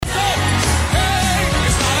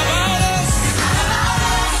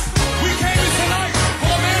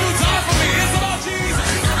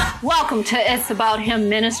Welcome to It's About Him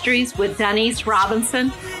Ministries with Denise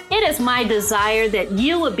Robinson. It is my desire that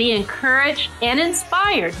you would be encouraged and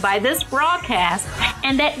inspired by this broadcast,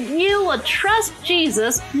 and that you will trust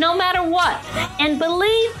Jesus no matter what and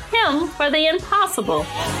believe Him for the impossible.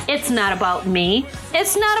 It's not about me.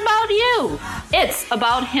 It's not about you. It's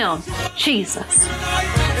about Him, Jesus.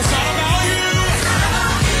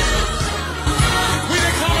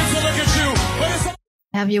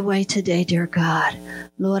 Have your way today, dear God.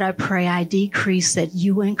 Lord, I pray I decrease that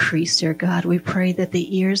you increase, dear God. We pray that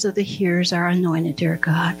the ears of the hearers are anointed, dear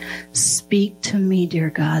God. Speak to me,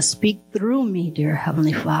 dear God. Speak through me, dear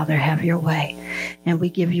Heavenly Father. Have your way. And we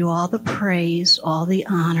give you all the praise, all the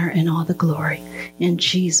honor, and all the glory. In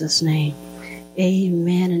Jesus' name,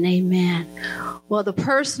 amen and amen. Well, the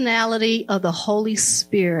personality of the Holy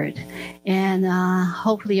Spirit, and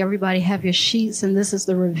hopefully everybody have your sheets, and this is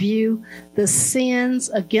the review. The sins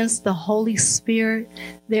against the Holy Spirit.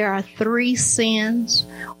 There are 3 sins.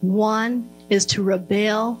 1 is to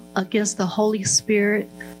rebel against the Holy Spirit.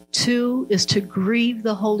 2 is to grieve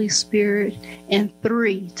the Holy Spirit. And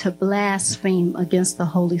 3, to blaspheme against the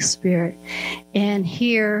Holy Spirit. And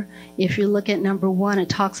here, if you look at number 1, it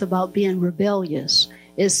talks about being rebellious.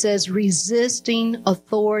 It says resisting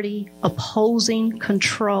authority, opposing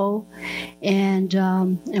control. And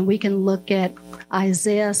we can look at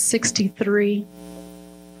Isaiah 63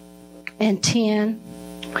 and 10.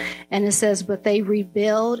 And it says, but they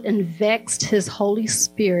rebelled and vexed his Holy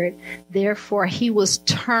Spirit. Therefore, he was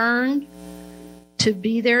turned to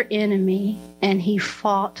be their enemy, and he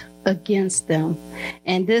fought against them.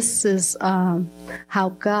 And this is how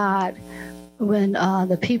God, when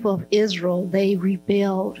the people of Israel, they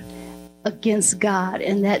rebelled against God,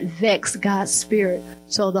 and that vexed God's spirit.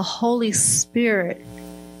 So the Holy Spirit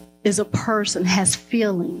is a person, has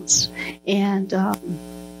feelings. And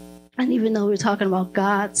even though we're talking about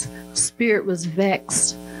God's spirit was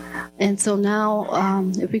vexed. And so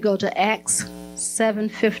now if we go to Acts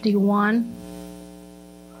 7:51.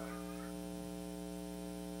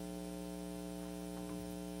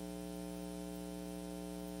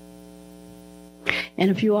 And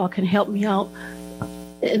if you all can help me out,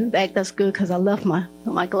 in fact, that's good because I left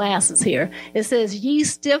my glasses here. It says, ye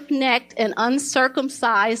stiff-necked and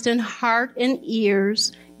uncircumcised in heart and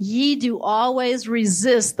ears, ye do always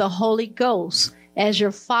resist the Holy Ghost, as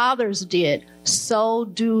your fathers did, so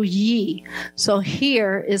do ye. So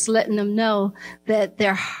here is letting them know that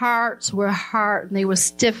their hearts were hard and they were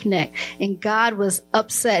stiff-necked, and God was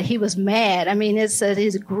upset. He was mad. I mean, it says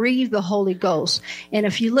he's grieved the Holy Ghost. And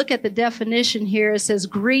if you look at the definition here, it says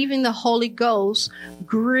grieving the Holy Ghost.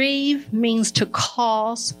 Grieve means to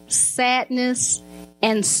cause sadness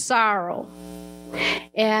and sorrow.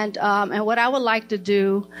 And what I would like to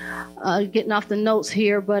do, getting off the notes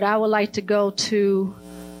here, but I would like to go to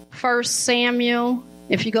 1 Samuel.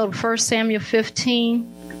 If you go to 1 Samuel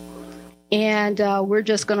 15, and we're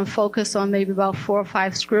just going to focus on maybe about 4 or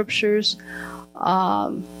 5 scriptures.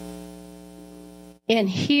 And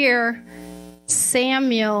here,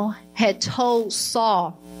 Samuel had told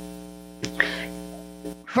Saul.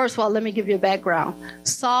 First of all, let me give you a background.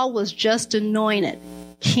 Saul was just anointed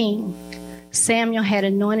king. Samuel had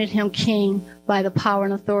anointed him king by the power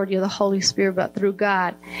and authority of the Holy Spirit, but through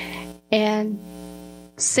God. And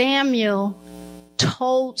Samuel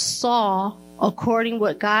told Saul, according to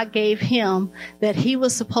what God gave him, that he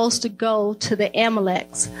was supposed to go to the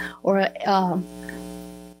Amaleks, or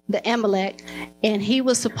the Amalek, and he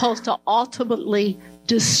was supposed to ultimately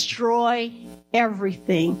destroy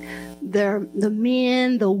everything. The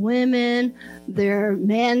men, the women, their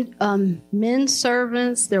men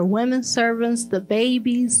servants, their women servants, the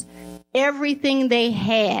babies, everything they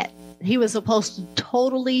had, he was supposed to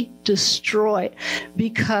totally destroy it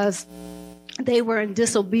because they were in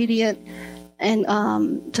disobedient and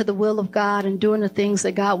to the will of God and doing the things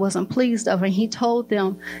that God wasn't pleased of. And he told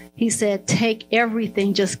them, he said, take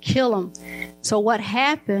everything, just kill them. So what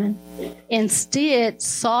happened? Instead,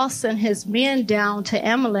 Saul sent his men down to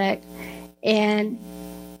Amalek, and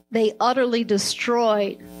they utterly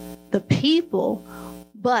destroyed the people,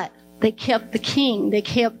 but they kept the king. They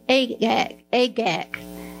kept Agag,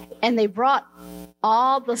 and they brought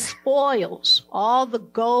all the spoils, all the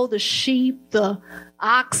gold, the sheep, the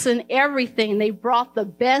oxen, everything. They brought the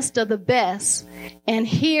best of the best. And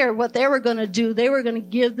here, what they were going to do, they were going to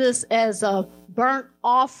give this as a burnt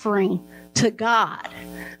offering to God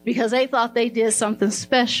because they thought they did something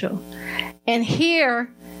special. And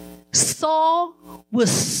here, Saul was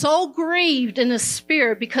so grieved in the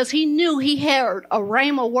spirit because he knew he heard a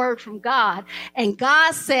rhema word from God. And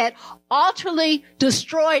God said, utterly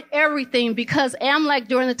destroyed everything, because Amalek,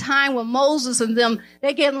 during the time when Moses and them,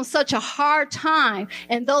 they gave them such a hard time.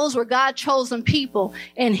 And those were God's chosen people.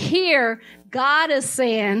 And here, God is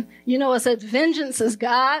saying, it says vengeance is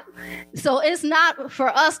God. So it's not for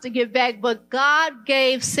us to give back, but God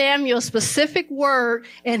gave Samuel a specific word,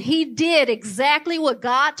 and he did exactly what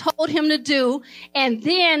God told him to do. And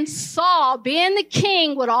then Saul, being the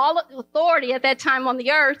king with all authority at that time on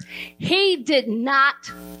the earth, he did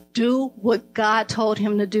not do what God told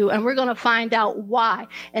him to do. And we're going to find out why.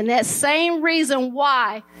 And that same reason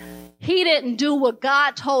why he didn't do what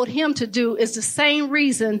God told him to do is the same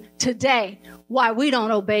reason today why we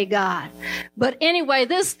don't obey God. But anyway,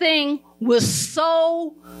 this thing was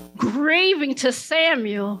so grieving to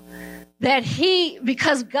Samuel that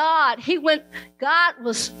God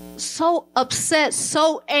was so upset,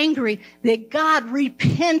 so angry that God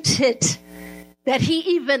repented that he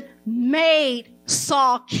even made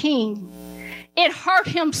Saul king. It hurt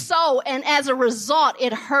him so, and as a result,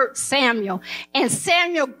 it hurt Samuel. And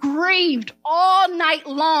Samuel grieved all night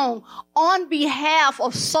long on behalf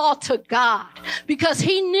of Saul to God, because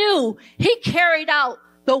he knew he carried out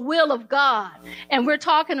the will of God. And we're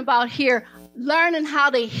talking about here learning how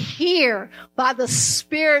to hear by the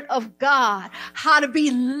Spirit of God, how to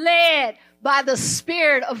be led by the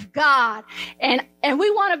Spirit of God. And we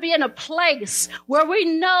want to be in a place where we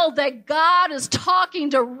know that God is talking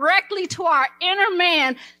directly to our inner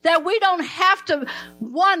man, that we don't have to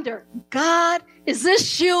wonder, God, is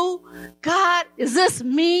this you? God, is this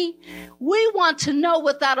me? We want to know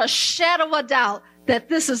without a shadow of a doubt that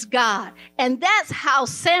this is God. And that's how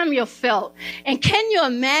Samuel felt. And can you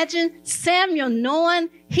imagine Samuel knowing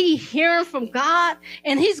he hearing from God,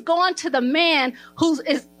 and he's going to the man who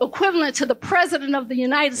is equivalent to the president of the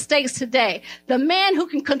United States today, the man who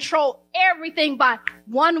can control everything by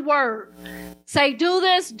one word. Say, do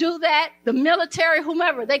this, do that, the military,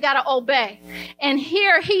 whomever, they got to obey. And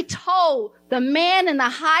here he told the man in the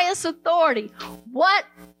highest authority what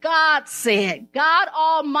God said, God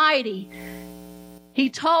Almighty. He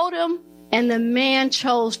told him, and the man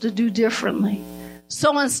chose to do differently.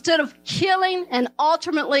 So instead of killing and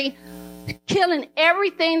ultimately killing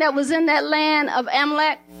everything that was in that land of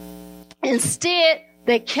Amalek, instead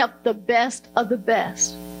they kept the best of the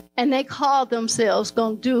best. And they called themselves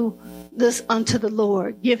going to do this unto the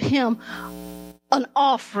Lord, give him an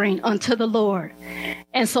offering unto the Lord.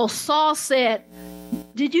 And so Saul said,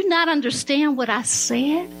 did you not understand what I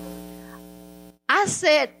said? I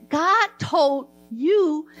said, God told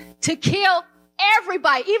you to kill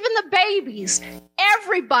everybody, even the babies,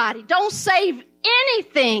 everybody. Don't save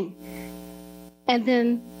anything. And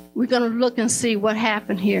then we're going to look and see what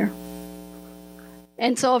happened here.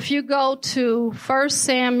 And so if you go to 1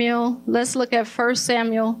 Samuel, let's look at 1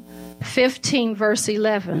 Samuel 15, verse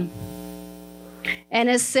 11. And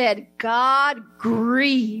it said, God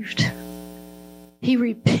grieved. He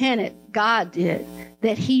repented, God did,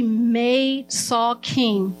 that he made Saul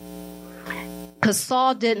king, because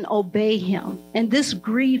Saul didn't obey him. And this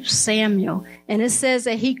grieved Samuel. And it says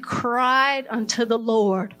that he cried unto the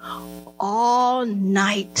Lord all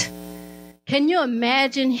night. Can you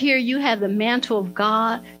imagine here you have the mantle of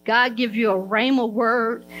God. God give you a rhema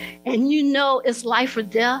word, and you know it's life or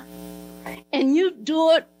death. And you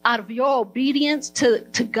do it out of your obedience to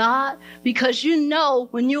God, because you know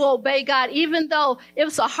when you obey God, even though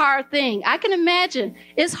it's a hard thing. I can imagine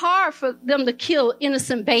it's hard for them to kill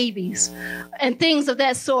innocent babies and things of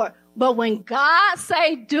that sort. But when God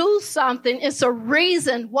say do something, it's a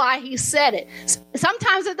reason why he said it.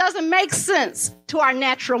 Sometimes it doesn't make sense to our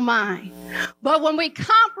natural mind. But when we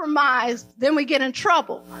compromise, then we get in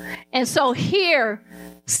trouble. And so here,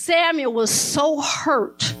 Samuel was so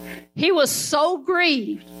hurt. He was so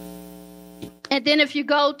grieved. And then if you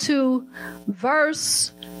go to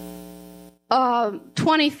verse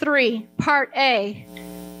 23, part A,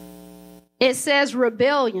 it says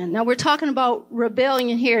rebellion. Now we're talking about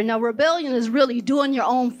rebellion here. Now rebellion is really doing your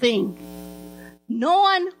own thing.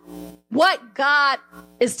 Knowing what God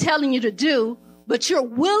is telling you to do, but you're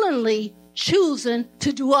willingly choosing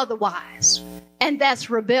to do otherwise. And that's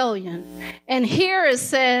rebellion. And here it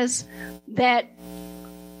says that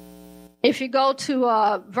if you go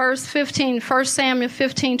to verse 15, 1 Samuel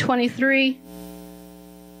 15:23,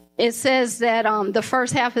 it says that the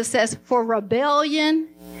first half, it says, for rebellion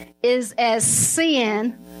is as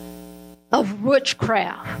sin of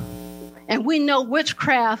witchcraft. And we know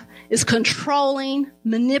witchcraft is controlling,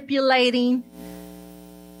 manipulating,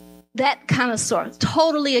 that kind of sort,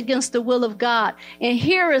 totally against the will of God. And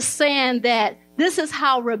here is saying that this is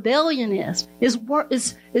how rebellion is. It's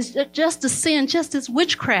just a sin, just as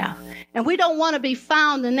witchcraft. And we don't want to be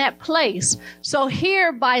found in that place. So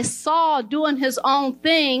here by Saul doing his own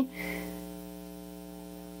thing,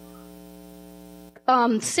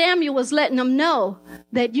 Samuel was letting them know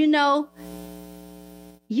that, you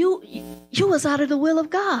was out of the will of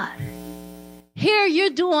God. Here you're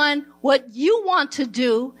doing what you want to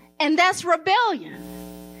do, and that's rebellion.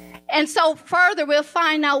 And so further, we'll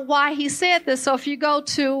find out why he said this. So if you go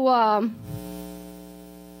to,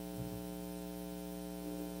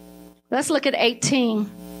 let's look at 18.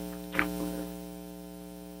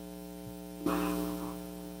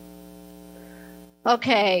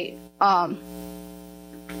 Okay.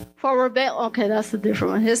 Okay, that's a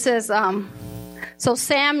different one. It says, so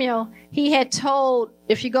Samuel, he had told,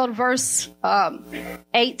 if you go to verse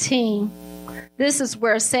 18, this is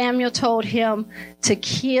where Samuel told him to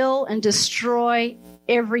kill and destroy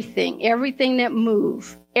everything that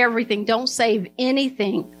moved, everything. Don't save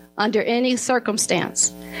anything under any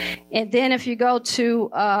circumstance. And then if you go to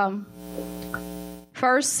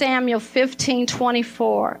 1 Samuel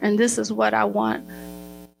 15:24, and this is what I want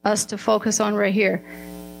us to focus on right here.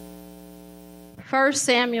 1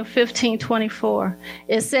 Samuel 15:24.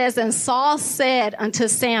 It says, and Saul said unto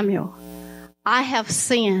Samuel, I have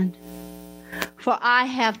sinned, for I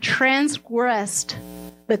have transgressed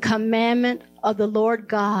the commandment of the Lord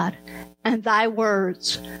God and thy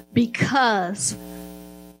words, because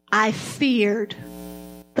I feared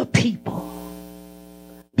the people.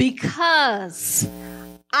 Because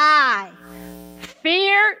I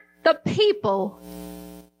feared the people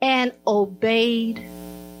and obeyed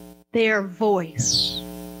their voice.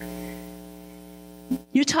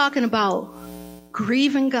 You're talking about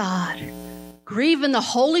grieving God, grieving the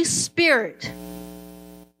Holy Spirit,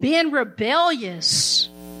 being rebellious.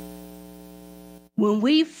 When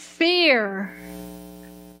we fear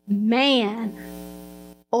man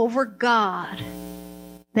over God,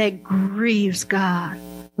 that grieves God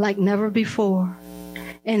like never before.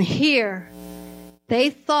 And here, they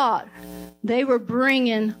thought they were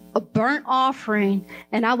bringing a burnt offering,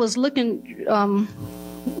 and I was looking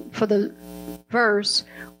for the verse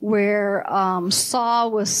where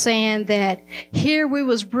Saul was saying that here we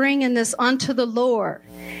was bringing this unto the Lord.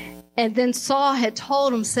 And then Saul had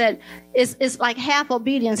told him, said, it's like half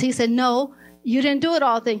obedience. He said, no, you didn't do it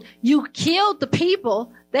all thing. You killed the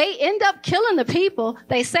people. They end up killing the people.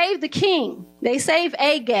 They saved the king. They saved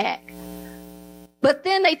Agag. But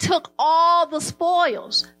then they took all the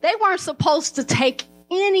spoils. They weren't supposed to take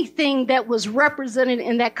anything that was represented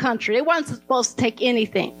in that country. They weren't supposed to take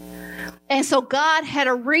anything. And so God had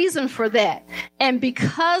a reason for that. And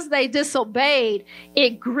because they disobeyed,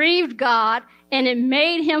 it grieved God, and it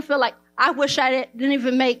made him feel like, I wish I didn't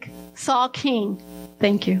even make Saul king.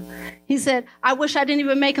 Thank you. He said, I wish I didn't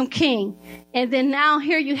even make him king. And then now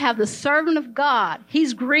here you have the servant of God.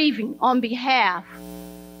 He's grieving on behalf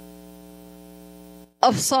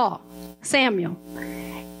of Samuel.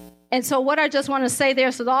 And so what I just want to say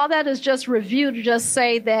there, so all that is just review to just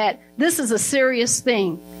say that this is a serious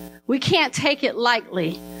thing. We can't take it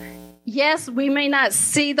lightly. Yes, we may not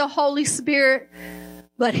see the Holy Spirit,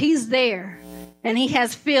 but he's there and he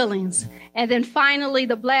has feelings. And then finally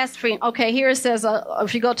the blasphemy. Okay, here it says,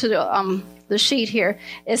 if you go to the sheet here,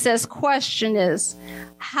 it says, question is,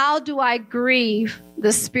 how do I grieve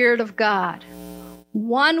the Spirit of God?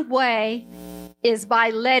 One way is by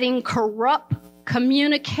letting corrupt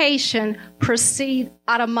communication proceed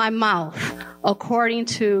out of my mouth, according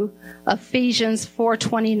to Ephesians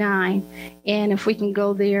 4:29. And if we can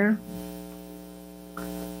go there.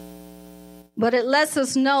 But it lets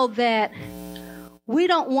us know that we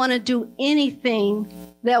don't want to do anything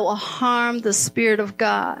that will harm the Spirit of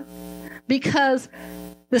God, because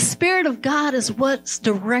the Spirit of God is what's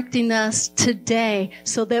directing us today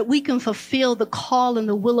so that we can fulfill the call and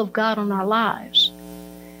the will of God on our lives.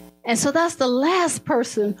 And so that's the last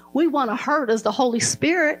person we want to hurt, is the Holy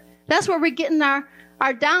Spirit. That's where we're getting our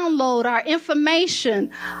download, our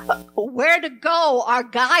information, where to go, our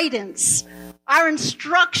guidance, our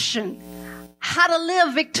instruction, how to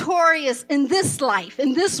live victorious in this life,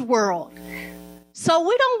 in this world. So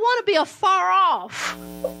we don't want to be afar off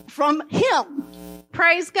from him.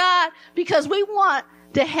 Praise God, because we want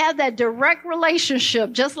to have that direct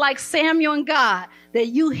relationship, just like Samuel and God, that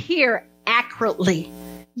you hear accurately.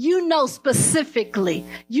 You know specifically.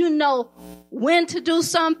 You know when to do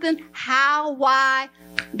something, how, why,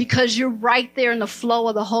 because you're right there in the flow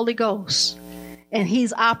of the Holy Ghost, and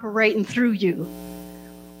he's operating through you.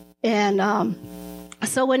 And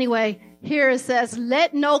so anyway, Here it says,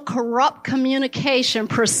 let no corrupt communication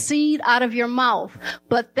proceed out of your mouth,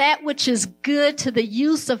 but that which is good to the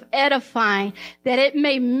use of edifying, that it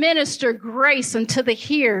may minister grace unto the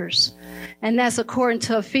hearers. And that's according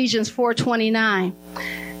to Ephesians 4:29.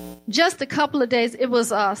 Just a couple of days, it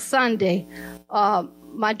was Sunday.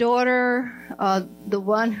 My daughter, the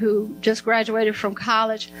one who just graduated from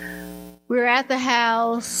college, we were at the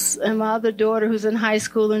house, and my other daughter who's in high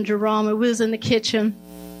school in Jerome, and we was in the kitchen.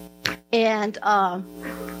 And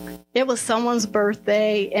it was someone's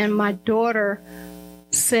birthday, and my daughter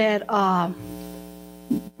said,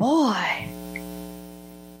 boy,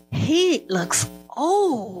 he looks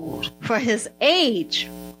old for his age,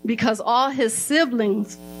 because all his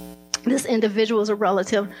siblings, this individual is a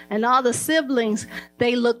relative, and all the siblings,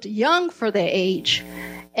 they looked young for their age.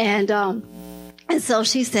 And so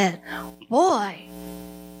she said, boy,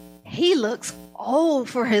 he looks old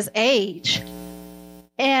for his age.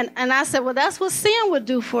 And I said, well, that's what sin would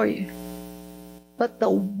do for you. But the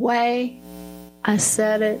way I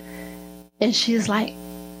said it, and she's like,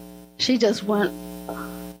 she just went,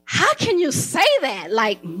 how can you say that?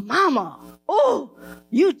 Like, mama, oh,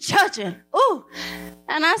 you judging, oh.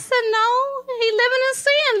 And I said, no, he living in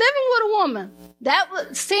sin, living with a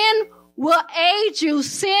woman. Sin will age you.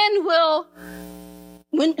 Sin will,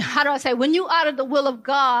 when you out of the will of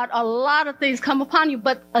God, a lot of things come upon you.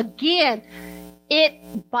 But again,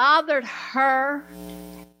 it bothered her,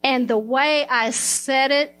 and the way I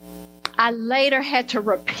said it, I later had to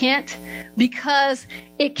repent, because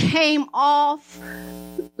it came off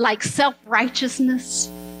like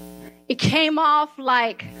self-righteousness. It came off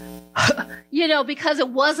like, because it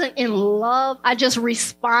wasn't in love. I just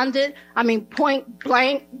responded. Point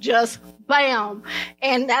blank, just bam.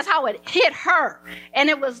 And that's how it hit her. And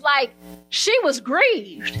it was like, she was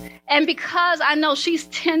grieved. And because I know she's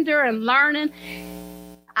tender and learning,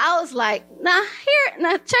 I was like, now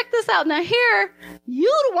check this out. Now here, you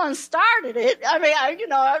the one started it.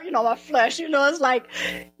 My flesh, it's like,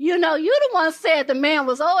 you the one said the man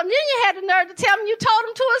was old, and then you had the nerve to tell him you told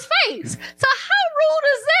him to his face. So how rude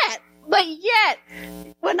is that? But yet,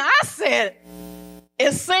 when I said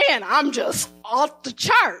it's saying I'm just off the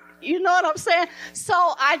chart. You know what I'm saying? So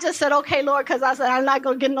I just said, okay, Lord, because I said, I'm not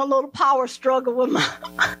going to get no little power struggle with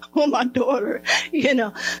my daughter,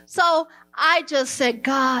 So I just said,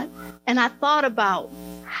 God, and I thought about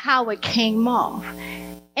how it came off.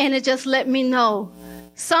 And it just let me know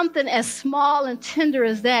something as small and tender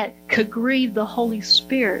as that could grieve the Holy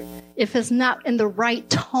Spirit if it's not in the right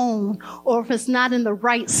tone, or if it's not in the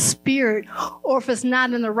right spirit, or if it's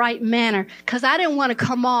not in the right manner. Because I didn't want to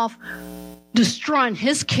come off destroying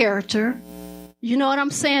his character, you know what I'm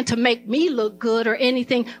saying, to make me look good or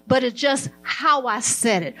anything, but it's just how I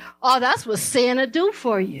said it. Oh, that's what sin will do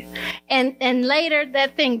for you. And later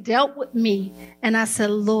that thing dealt with me, and I said,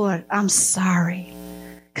 Lord, I'm sorry,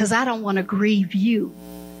 because I don't want to grieve you.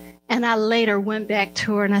 And I later went back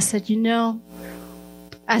to her and I said,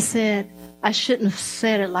 I said, I shouldn't have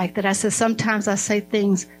said it like that. I said, sometimes I say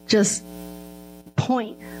things just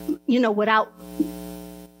point, without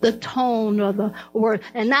the tone or the word.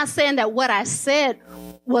 And not saying that what I said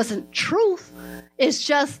wasn't truth. It's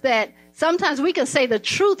just that sometimes we can say the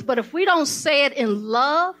truth, but if we don't say it in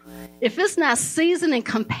love, if it's not seasoned in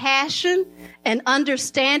compassion and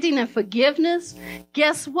understanding and forgiveness,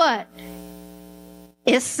 guess what?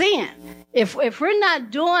 It's sin. If we're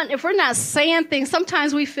not saying things,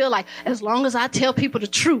 sometimes we feel like, as long as I tell people the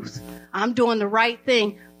truth, I'm doing the right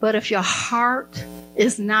thing. But if your heart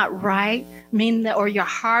is not right, or your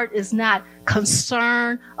heart is not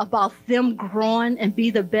concerned about them growing and be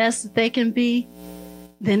the best that they can be,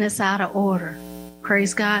 then it's out of order.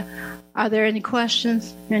 Praise God. Are there any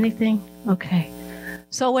questions? Anything? Okay.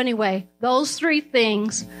 So anyway, those three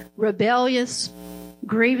things: rebellious,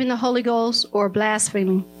 grieving the Holy Ghost, or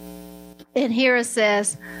blaspheming. And here it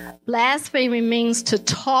says, blasphemy means to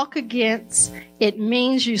talk against. It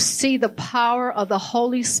means you see the power of the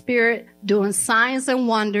Holy Spirit doing signs and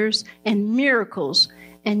wonders and miracles,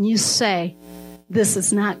 and you say, this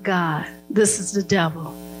is not God. This is the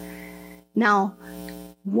devil. Now,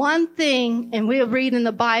 one thing, and we'll read in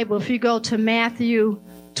the Bible, if you go to Matthew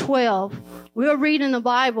 12, we'll read in the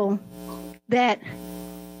Bible that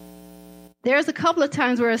there's a couple of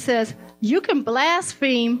times where it says, you can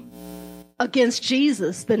blaspheme against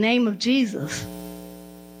Jesus, the name of Jesus.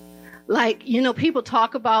 Like, people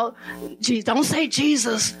talk about, Jesus, don't say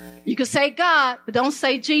Jesus. You can say God, but don't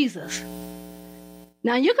say Jesus.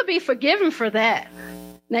 Now, you could be forgiven for that.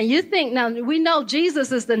 Now, we know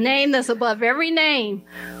Jesus is the name that's above every name,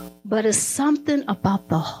 but it's something about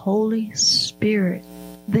the Holy Spirit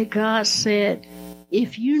that God said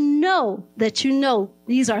if you know that you know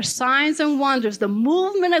these are signs and wonders, the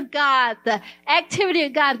movement of God, the activity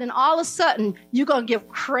of God, then all of a sudden you're going to give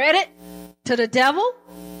credit to the devil,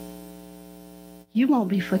 you won't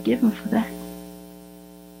be forgiven for that.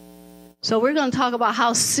 So we're going to talk about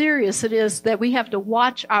how serious it is that we have to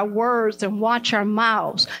watch our words and watch our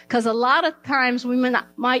mouths. Because a lot of times we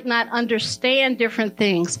might not understand different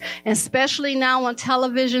things. And especially now on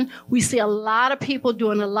television, we see a lot of people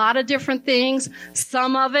doing a lot of different things.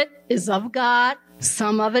 Some of it is of God.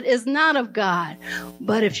 Some of it is not of God.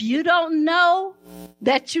 But if you don't know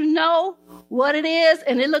that you know what it is,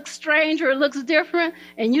 and it looks strange or it looks different,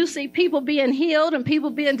 and you see people being healed and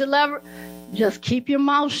people being delivered, just keep your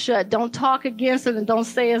mouth shut. Don't talk against it and don't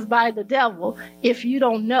say it's by the devil if you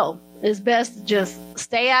don't know. It's best to just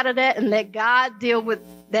stay out of that and let God deal with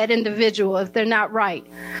that individual if they're not right.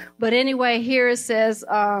 But anyway, here it says,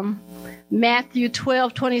 Matthew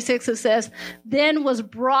 12:26, it says, then was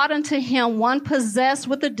brought unto him one possessed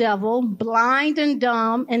with the devil, blind and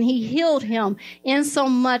dumb, and he healed him,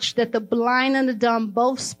 insomuch that the blind and the dumb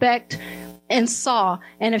both spake and saw.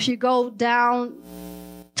 And if you go down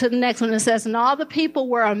to the next one, it says, and all the people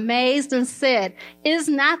were amazed and said, is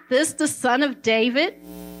not this the son of David?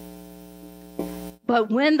 But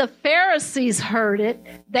when the Pharisees heard it,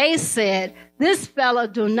 they said, this fellow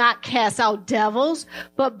do not cast out devils,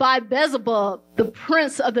 but by Beelzebub, the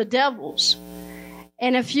prince of the devils.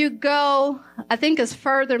 And if you go, I think it's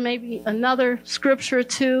further, maybe another scripture or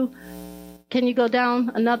two. Can you go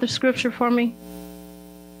down another scripture for me?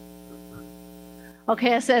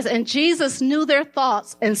 Okay, it says, and Jesus knew their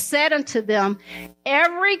thoughts and said unto them,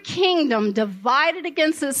 every kingdom divided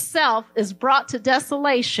against itself is brought to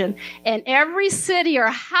desolation, and every city or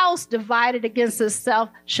house divided against itself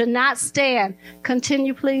should not stand.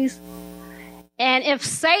 Continue, please. And if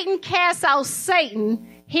Satan casts out Satan,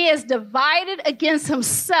 he is divided against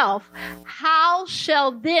himself. How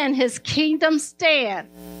shall then his kingdom stand?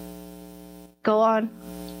 Go on.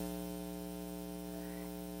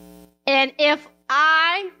 And if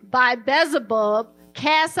I, by Beelzebub,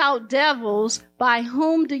 cast out devils, by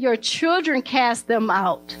whom do your children cast them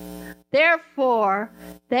out? Therefore,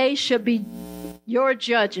 they should be your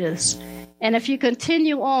judges. And if you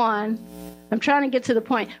continue on, I'm trying to get to the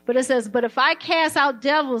point, but it says, but if I cast out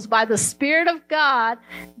devils by the Spirit of God,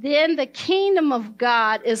 then the kingdom of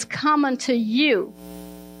God is come unto you.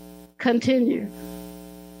 Continue.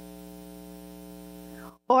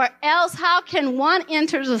 Or else how can one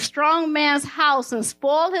enter a strong man's house and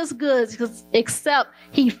spoil his goods, except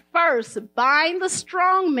he first bind the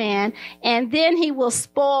strong man, and then he will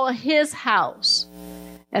spoil his house?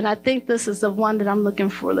 And I think this is the one that I'm looking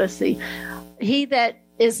for. Let's see. He that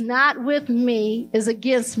is not with me is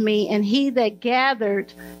against me, and he that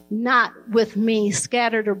gathered not with me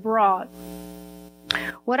scattered abroad.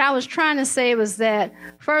 What I was trying to say was that,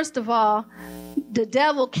 first of all, the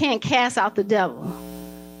devil can't cast out the devil.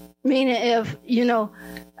 Meaning if,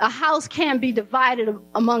 a house can't be divided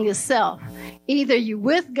among itself. Either you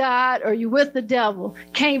with God or you with the devil.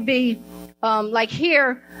 Can't be, like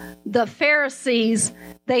here, the Pharisees,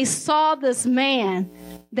 they saw this man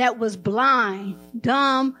that was blind,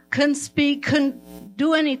 dumb, couldn't speak, couldn't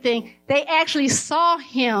do anything. They actually saw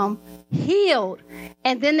him healed.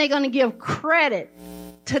 And then they're going to give credit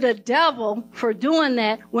to the devil for doing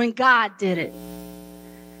that when God did it.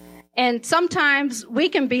 And sometimes we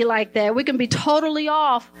can be like that. We can be totally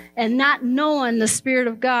off and not knowing the Spirit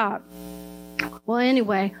of God. Well,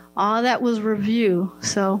 anyway, all that was review.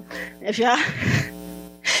 So if y'all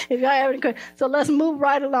have any questions, so let's move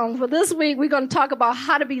right along. For this week, we're going to talk about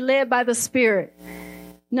how to be led by the Spirit.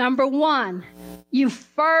 Number one, you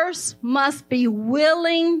first must be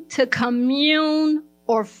willing to commune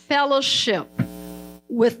or fellowship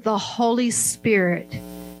with the Holy Spirit.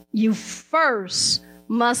 You first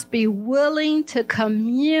must be willing to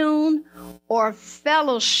commune or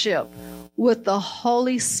fellowship with the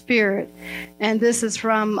Holy Spirit. And this is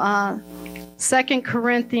from 2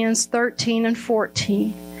 Corinthians 13 and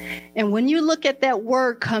 14. And when you look at that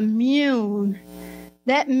word commune,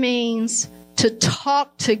 that means to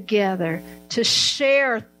talk together, to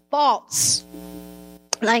share thoughts.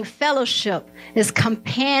 Like fellowship is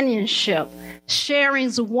companionship,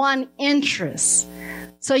 sharing's one interest.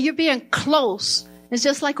 So you're being close. It's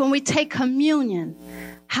just like when we take communion,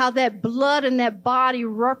 how that blood and that body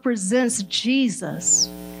represents Jesus.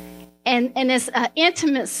 And it's an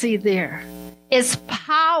intimacy there. It's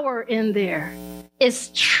power in there. It's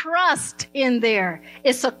trust in there.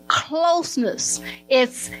 It's a closeness.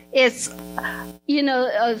 It's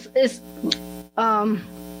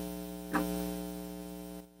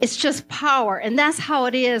It's just power. And that's how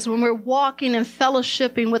it is when we're walking and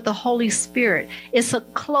fellowshipping with the Holy Spirit. It's a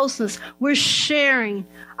closeness. We're sharing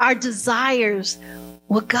our desires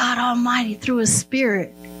with God Almighty through His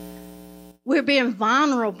Spirit. We're being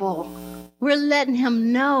vulnerable. We're letting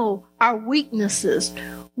Him know our weaknesses.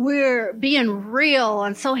 We're being real,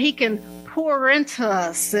 and so He can pour into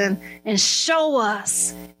us and show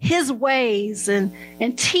us His ways and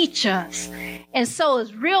teach us. And so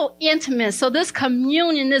it's real intimate. So this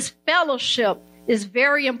communion, this fellowship is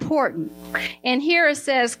very important. And here it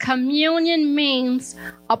says communion means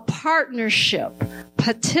a partnership,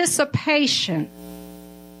 participation.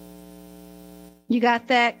 You got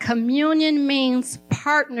that? Communion means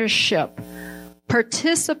partnership,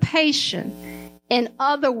 participation. In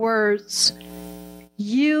other words,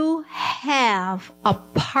 you have a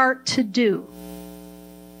part to do,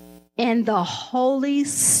 and the Holy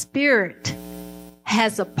Spirit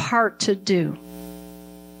has a part to do.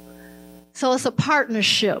 So it's a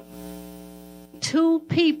partnership. Two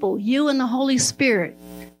people, you and the Holy Spirit.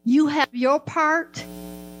 You have your part.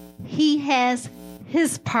 He has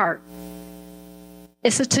His part.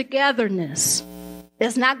 It's a togetherness.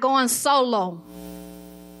 It's not going solo.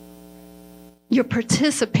 You're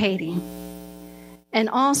participating. And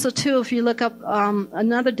also, too, if you look up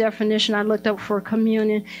another definition I looked up for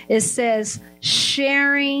communion, it says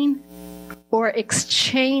sharing or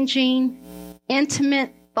exchanging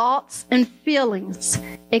intimate thoughts and feelings,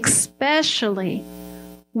 especially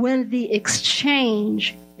when the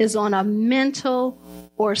exchange is on a mental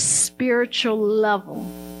or spiritual level.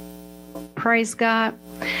 Praise God.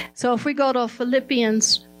 So if we go to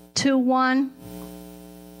Philippians 2:1.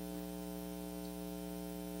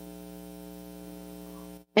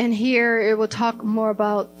 And here it will talk more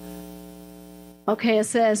about, it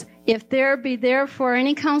says, if there be therefore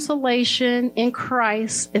any consolation in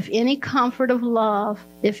Christ, if any comfort of love,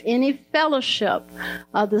 if any fellowship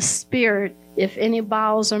of the Spirit, if any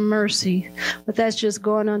bowels of mercy. But that's just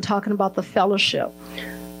going on talking about the fellowship.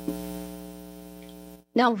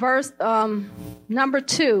 Now, verse number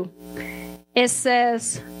 2, it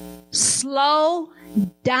says, slow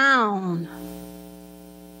down.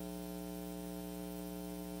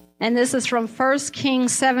 And this is from 1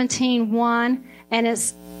 Kings 17:1, and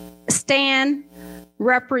it's stand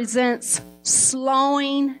represents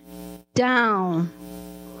slowing down.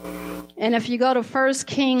 And if you go to 1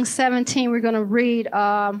 Kings 17, we're going to read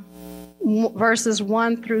verses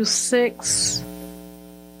 1 through 6.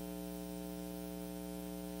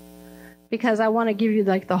 Because I want to give you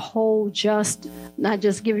like the whole not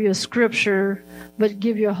just give you a scripture, but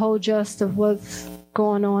give you a whole gist of what's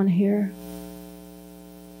going on here.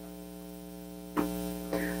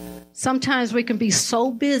 Sometimes we can be so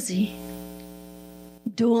busy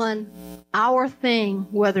doing our thing,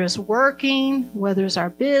 whether it's working, whether it's our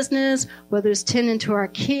business, whether it's tending to our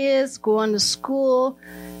kids, going to school,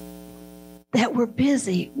 that we're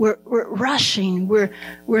busy. We're rushing. We're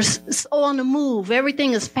so on the move.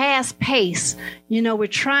 Everything is fast paced. We're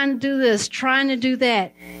trying to do this, trying to do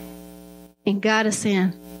that. And God is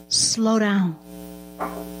saying, slow down.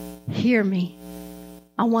 Hear me.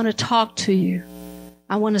 I want to talk to you.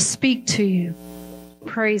 I want to speak to you.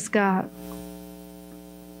 Praise God.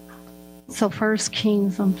 So 1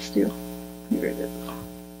 Kings, I'm still here it is.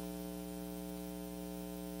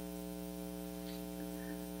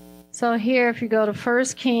 So here, if you go to 1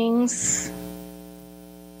 Kings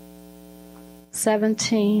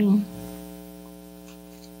 17.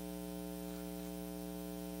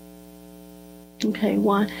 Okay,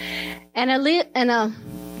 1. And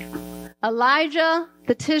Elijah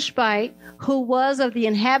the Tishbite, who was of the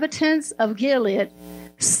inhabitants of Gilead,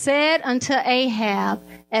 said unto Ahab,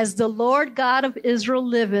 as the Lord God of Israel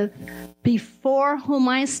liveth, before whom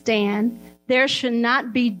I stand, there should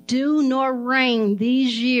not be dew nor rain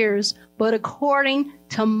these years, but according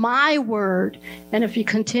to my word. And if you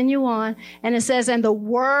continue on, and it says, and the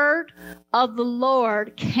word of the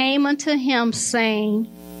Lord came unto him, saying,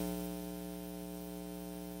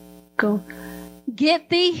 go. Get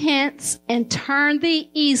thee hence and turn thee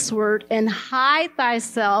eastward and hide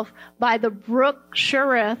thyself by the brook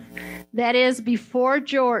Cherith, that is before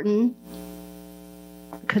Jordan.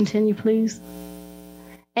 Continue, please.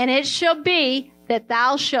 And it shall be that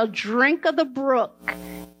thou shalt drink of the brook,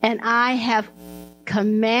 and I have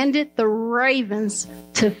commanded the ravens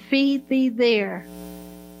to feed thee there.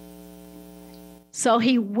 So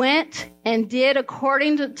he went and did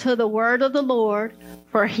according to the word of the Lord,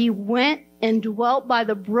 for he went and dwelt by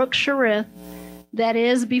the brook Cherith, that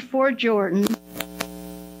is before Jordan.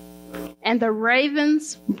 And the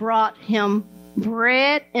ravens brought him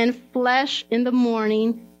bread and flesh in the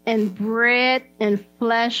morning, and bread and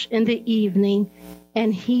flesh in the evening,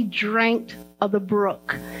 and he drank of the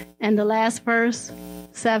brook. And the last verse,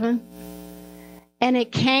 7. And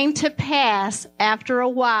it came to pass after a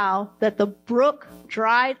while that the brook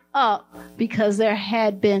dried up because there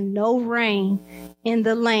had been no rain in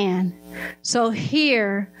the land. So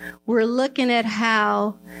here we're looking at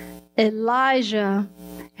how Elijah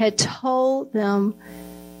had told them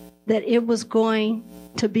that it was going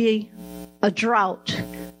to be a drought.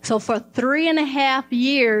 So for 3.5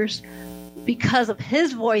 years, because of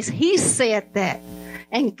his voice, he said that.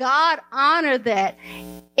 And God honored that.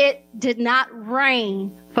 It did not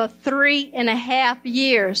rain for 3.5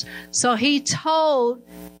 years. So he told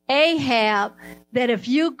Ahab that if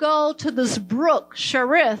you go to this brook,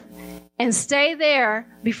 Cherith, and stay there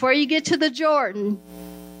before you get to the Jordan,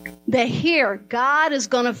 that here God is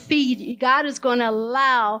going to feed you. God is going to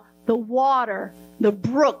allow the water, the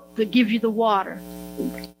brook, to give you the water.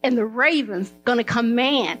 And the ravens going to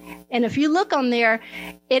command. And if you look on there,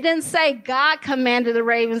 it didn't say God commanded the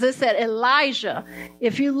ravens. It said Elijah.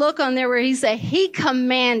 If you look on there where he said he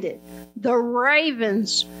commanded the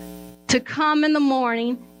ravens to come in the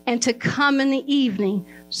morning and to come in the evening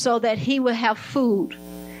so that he would have food.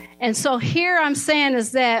 And so here I'm saying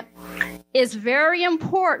is that it's very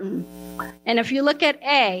important. And if you look at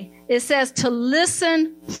A, it says to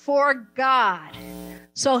listen for God.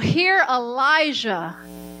 So here Elijah,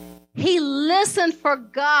 he listened for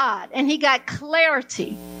God and he got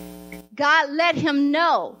clarity. God let him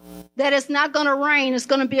know that it's not going to rain. It's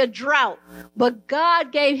going to be a drought. But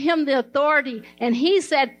God gave him the authority. And he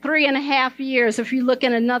said 3.5 years. If you look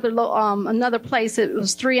in another place, it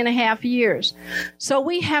was 3.5 years. So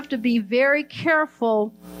we have to be very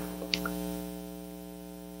careful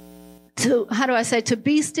to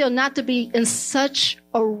be still, not to be in such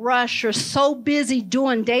a rush or so busy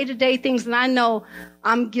doing day-to-day things. And I know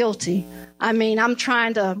I'm guilty. I mean, I'm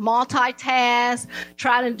trying to multitask,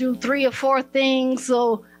 trying to do 3 or 4 things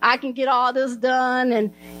so I can get all this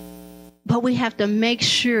done. But we have to make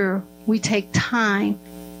sure we take time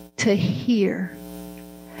to hear.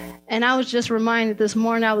 And I was just reminded this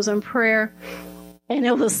morning, I was in prayer, and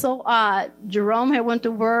it was so odd. Jerome had went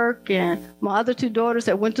to work, and my other 2 daughters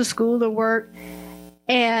had went to school and work.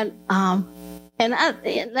 And now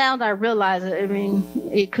that I realize it, I mean,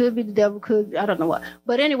 it could be the devil, I don't know what.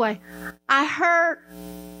 But anyway, I heard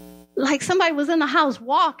like somebody was in the house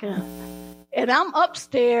walking, and I'm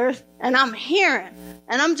upstairs, and I'm hearing,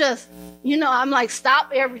 and I'm just, I'm like,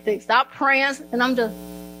 stop everything, stop praying, and I'm just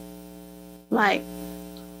like,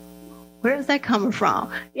 where is that coming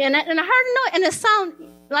from? And I heard noise, and it sounded,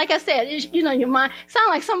 like I said, your mind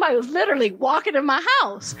sounded like somebody was literally walking in my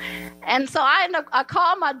house. And so I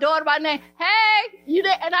called my daughter by name. Hey, you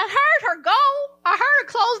there? And I heard her go. I heard her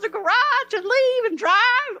close the garage and leave and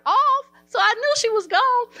drive off. So I knew she was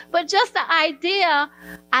gone. But just the idea,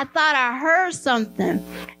 I thought I heard something.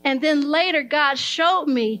 And then later God showed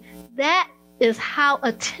me that is how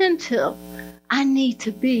attentive I need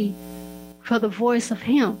to be for the voice of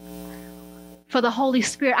Him. For the Holy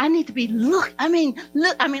Spirit, I need to be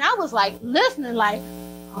I was like listening, like,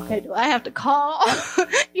 okay, do I have to call?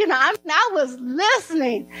 I was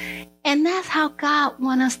listening. And that's how God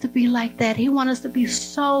wants us to be like that. He wants us to be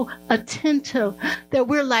so attentive that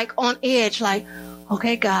we're like on edge, like,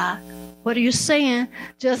 okay, God, what are you saying?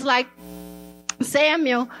 Just like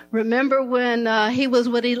Samuel, remember when he was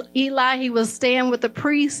with Eli, he was staying with the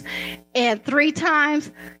priest, and 3 times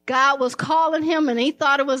God was calling him, and he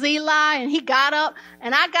thought it was Eli, and he got up,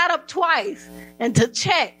 and I got up twice and to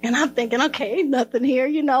check, and I'm thinking, okay, ain't nothing here,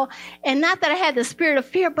 and not that I had the spirit of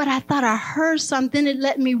fear, but I thought I heard something. It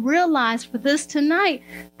let me realize for this tonight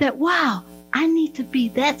that, wow, I need to be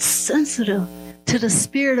that sensitive to the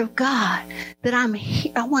Spirit of God that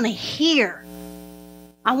I want to hear.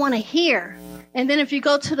 I want to hear. And then if you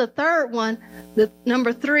go to the third one, the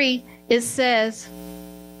number 3, it says,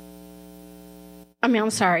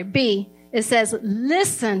 B, it says,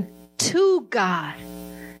 listen to God.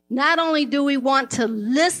 Not only do we want to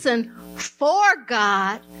listen for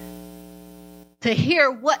God to hear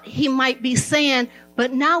what He might be saying,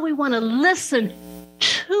 but now we want to listen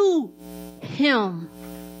to Him.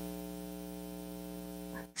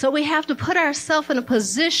 So we have to put ourselves in a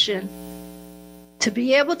position to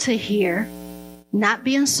be able to hear, not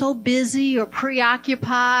being so busy or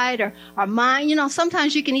preoccupied or our mind.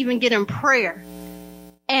 Sometimes you can even get in prayer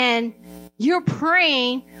and you're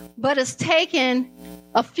praying, but it's taken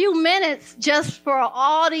a few minutes just for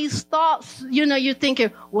all these thoughts. You're thinking,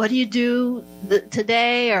 what do you do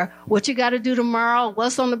today, or what you got to do tomorrow?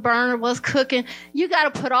 What's on the burner? What's cooking? You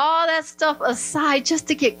got to put all that stuff aside just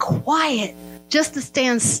to get quiet just to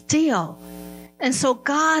stand still. And so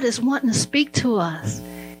God is wanting to speak to us.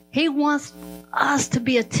 He wants us to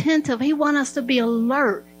be attentive. He wants us to be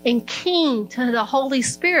alert and keen to the Holy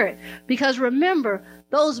Spirit. Because remember,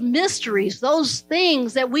 those mysteries, those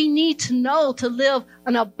things that we need to know to live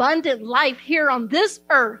an abundant life here on this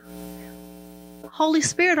earth, the Holy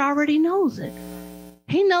Spirit already knows it.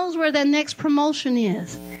 He knows where that next promotion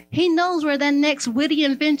is. He knows where that next witty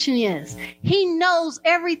invention is. He knows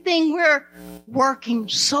everything we're working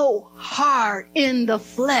so hard in the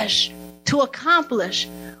flesh to accomplish.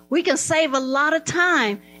 We can save a lot of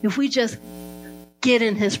time if we just get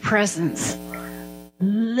in his presence.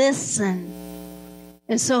 Listen.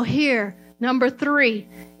 And so here, number 3,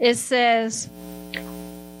 it says,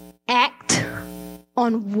 act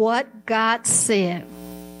on what God said.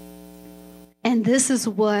 And this is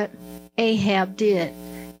what Ahab did.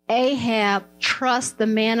 Ahab trusts the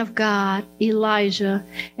man of God, Elijah,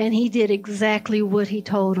 and he did exactly what he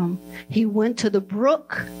told him. He went to the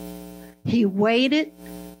brook. He waited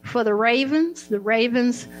for the ravens. The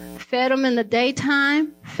ravens fed him in the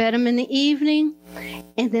daytime, fed him in the evening,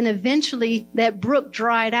 and then eventually that brook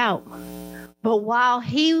dried out. But while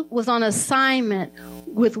he was on assignment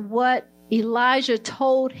with what Elijah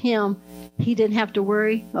told him, he didn't have to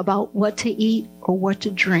worry about what to eat or what to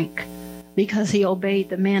drink because he obeyed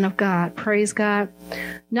the man of God. Praise God.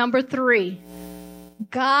 Number 3,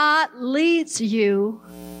 God leads you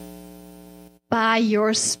by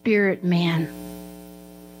your spirit, man.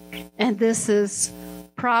 And this is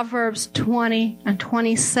Proverbs 20 and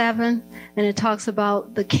 27, and it talks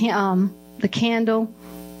about the candle.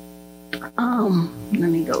 Let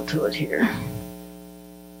me go to it here.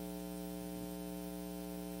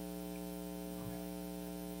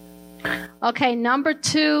 Okay, number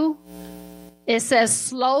 2, it says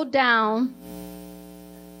slow down.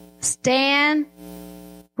 Stand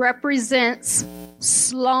represents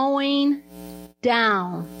slowing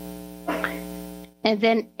down. And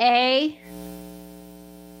then A,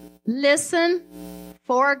 listen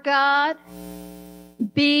for God.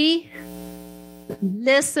 B,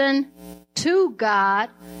 listen to God.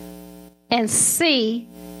 And C,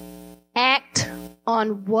 act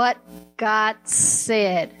on what God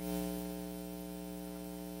said.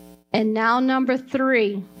 And now number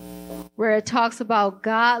 3, where it talks about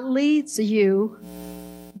God leads you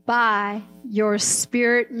by your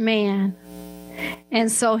spirit man. And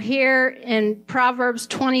so here in Proverbs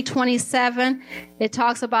 20:27, it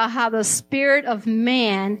talks about how the spirit of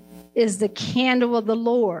man is the candle of the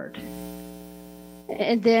Lord.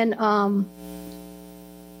 And then,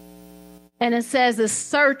 and it says it's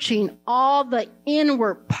searching all the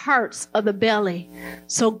inward parts of the belly.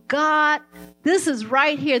 So God, this is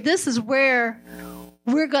right here. This is where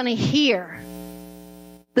we're going to hear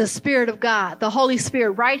the Spirit of God, the Holy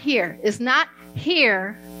Spirit right here. It's not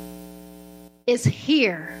here. It's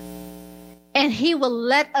here. And he will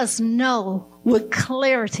let us know with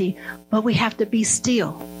clarity, but we have to be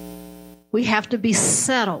still. We have to be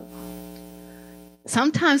settled.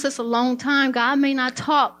 Sometimes it's a long time. God may not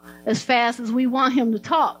talk as fast as we want him to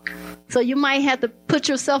talk. So you might have to put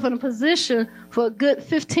yourself in a position for a good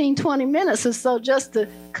 15, 20 minutes or so just to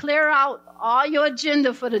clear out all your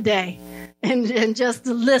agenda for the day and just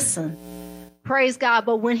to listen. Praise God.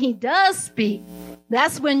 But when he does speak,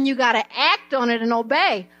 that's when you got to act on it and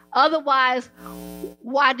obey. Otherwise,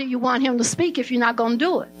 why do you want him to speak if you're not going to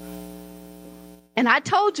do it? And I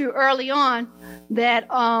told you early on that,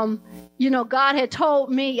 God had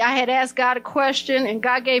told me, I had asked God a question and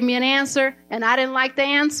God gave me an answer and I didn't like the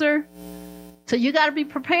answer. So you got to be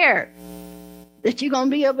prepared that you're going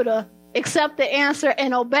to be able to accept the answer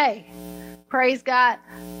and obey. Praise God.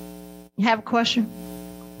 You have a question?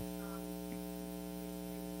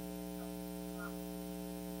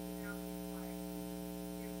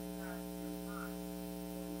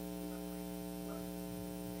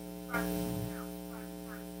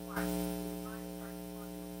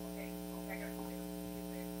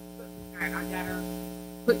 I gotta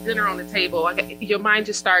put dinner on the table. Your mind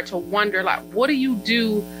just started to wonder, like, what do you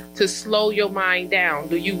do to slow your mind down?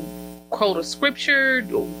 Do you quote a scripture?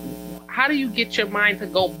 How do you get your mind to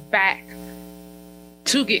go back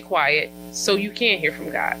to get quiet so you can hear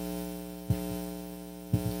from God?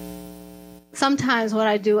 Sometimes what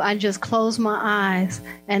I do, I just close my eyes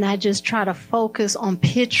and I just try to focus on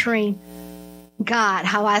picturing God,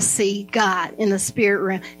 how I see God in the spirit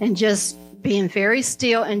realm, and just being very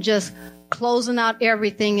still and just closing out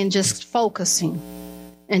everything and just focusing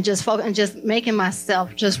and just making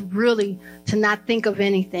myself just really to not think of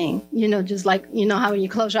anything, just like, how when you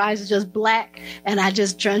close your eyes, it's just black. And I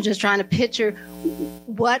just trying to picture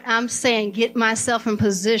what I'm saying, get myself in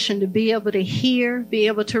position to be able to hear, be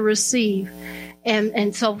able to receive.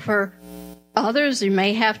 And so for others, you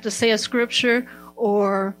may have to say a scripture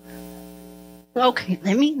or, okay,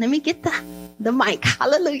 let me get the mic.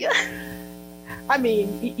 Hallelujah. I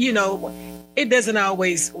mean, it doesn't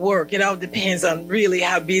always work. It all depends on really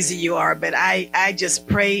how busy you are. But I just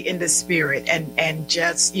pray in the spirit and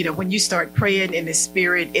just, when you start praying in the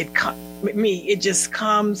spirit, it just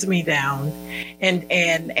calms me down. And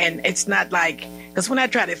it's not like, because when I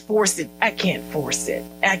try to force it, I can't force it.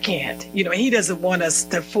 I can't. He doesn't want us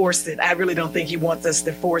to force it. I really don't think he wants us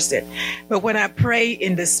to force it. But when I pray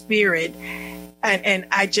in the spirit and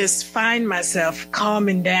I just find myself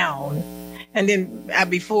calming down, and then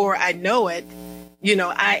before I know it,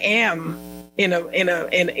 I am in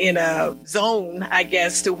a zone, I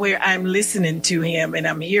guess, to where I'm listening to him and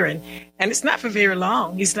I'm hearing. And it's not for very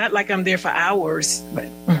long. It's not like I'm there for hours. But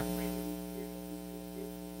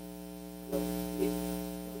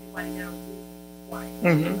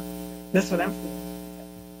that's what I'm feeling.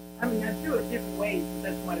 I mean, I do it different ways, but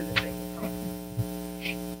that's one of the things.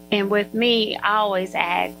 And with me, I always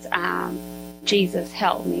ask, Jesus,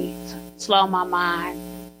 help me. Slow my mind,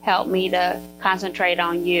 help me to concentrate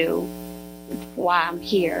on you while I'm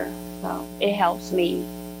here. So it helps me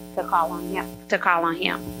to call on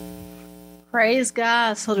him. Praise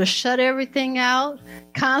God. So to shut everything out,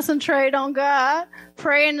 concentrate on God,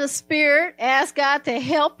 pray in the spirit, ask God to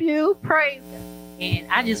help you, praise God.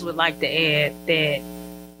 And I just would like to add that,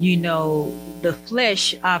 the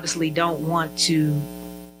flesh obviously don't want to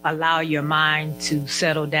allow your mind to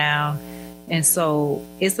settle down. And so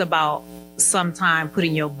it's about sometimes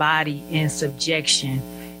putting your body in subjection.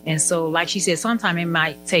 And so, like she said, sometimes it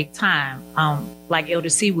might take time. Like Elder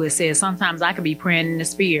Seawood said, sometimes I could be praying in the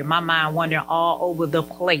spirit, my mind wandering all over the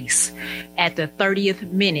place. At the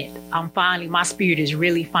 30th minute, my spirit is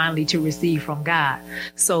really finally to receive from God.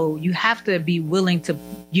 So you have to be willing to,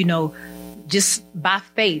 just by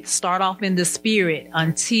faith, start off in the spirit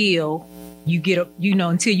until you get,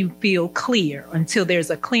 until you feel clear, until there's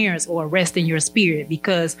a clearance or a rest in your spirit,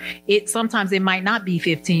 because sometimes it might not be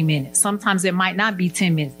 15 minutes. Sometimes it might not be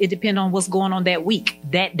 10 minutes. It depends on what's going on that week,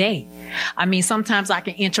 that day. I mean, sometimes I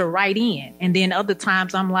can enter right in. And then other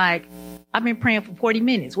times I'm like, I've been praying for 40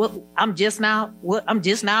 minutes. I'm just now.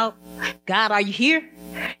 God, are you here?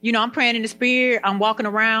 I'm praying in the spirit. I'm walking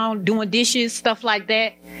around doing dishes, stuff like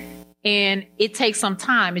that. And it takes some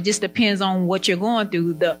time. It just depends on what you're going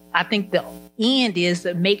through. I think the end is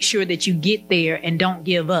to make sure that you get there and don't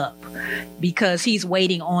give up, because he's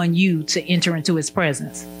waiting on you to enter into his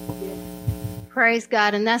presence. Praise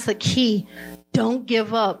God. And that's a key. Don't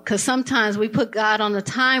give up. Because sometimes we put God on the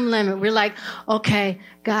time limit. We're like, okay,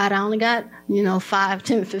 God, I only got, 5,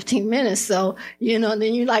 10, 15 minutes. So, and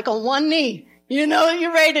then you're like on one knee. You're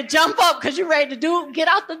ready to jump up because you're ready to get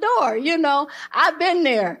out the door. I've been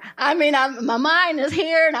there. I mean, my mind is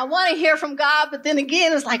here and I want to hear from God. But then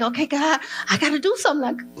again, it's like, okay, God, I got to do something.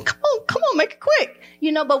 Like, come on, make it quick.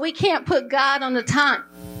 But we can't put God on a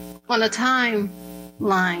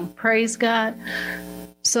timeline. Praise God.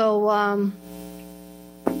 So,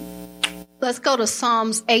 let's go to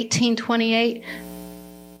Psalms 18:28.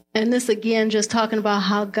 And this again, just talking about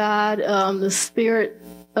how God, the spirit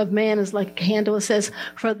of man is like a candle. It says,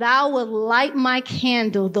 for thou wilt light my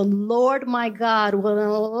candle. The Lord my God will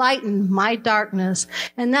enlighten my darkness.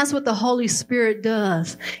 And that's what the Holy Spirit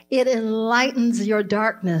does. It enlightens your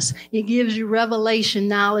darkness. It gives you revelation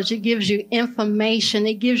knowledge. It gives you information.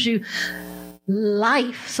 It gives you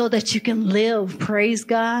life so that you can live. Praise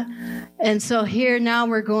God. And so here now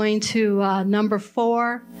we're going to number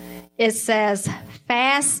 4. It says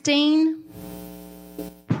fasting,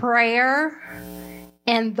 prayer,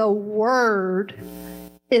 and the word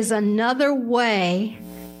is another way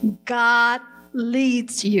God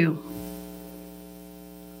leads you.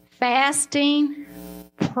 Fasting,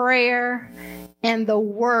 prayer, and the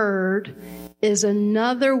word is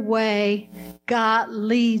another way God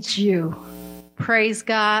leads you. Praise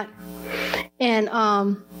God. And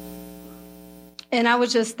I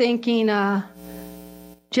was just thinking,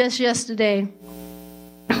 just yesterday,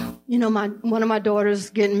 one of my daughters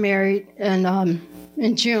getting married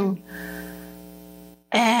in June.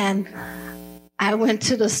 And I went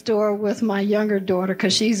to the store with my younger daughter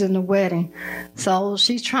because she's in the wedding. So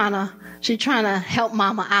she's trying to help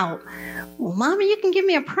mama out. Well, Mama, you can give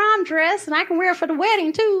me a prom dress and I can wear it for the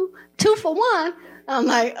wedding too. 2 for 1. I'm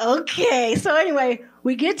like, okay. So anyway,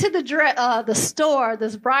 we get to the store,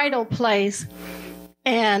 this bridal place,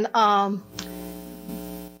 and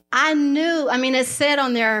I knew, it said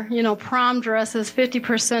on there, prom dresses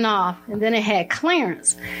 50% off, and then it had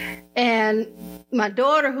clearance. And my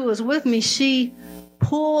daughter who was with me, she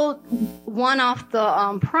pulled one off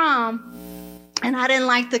the prom, and I didn't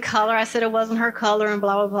like the color. I said it wasn't her color and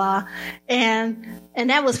blah, blah, blah. And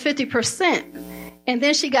that was 50%. And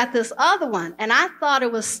then she got this other one, and I thought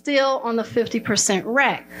it was still on the 50%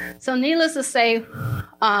 rack. So needless to say,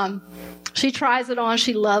 she tries it on,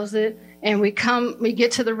 she loves it, and we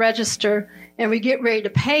get to the register, and we get ready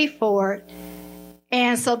to pay for it.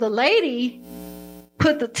 And so the lady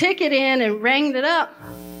put the ticket in and rang it up,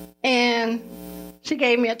 and she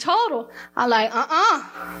gave me a total. I'm like,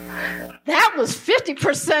 that was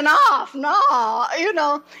 50% off.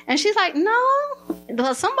 No, And she's like, no,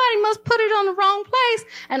 somebody must put it on the wrong place.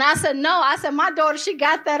 And I said, no. I said, my daughter, she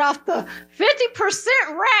got that off the 50%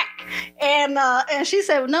 rack. And she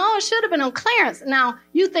said, no, it should have been on clearance. Now,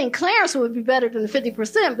 you think clearance would be better than the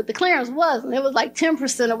 50%, but the clearance wasn't. It was like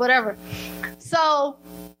 10% or whatever. So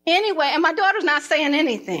anyway, and my daughter's not saying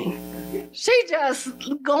anything. She just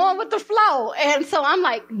going with the flow. And so I'm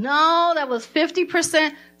like, no, that was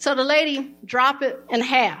 50%. So the lady dropped it in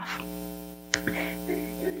half.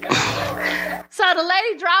 So the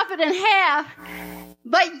lady dropped it in half.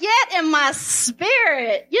 But yet in my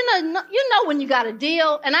spirit, you know when you got a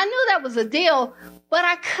deal, and I knew that was a deal, but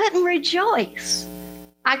I couldn't rejoice.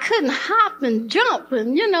 I couldn't hop and jump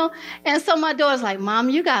and. And so my daughter's like, Mom,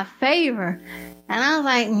 you got favor. And I was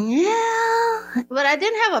like, yeah, but I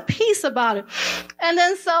didn't have a peace about it. And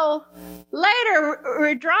then so later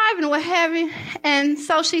we're driving, what have you, and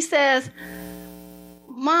so she says,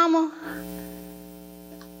 Mama,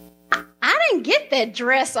 I didn't get that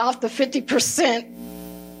dress off the 50%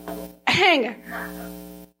 hanger.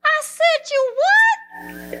 I said, you what?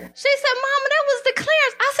 She said, Mama, that was the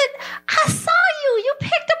clearance. I said, I saw you. You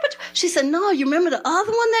picked up a... She said, no, you remember the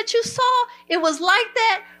other one that you saw? It was like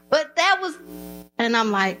that, but that was... And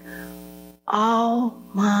I'm like, oh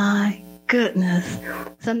my goodness.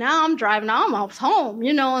 So now I'm driving almost home,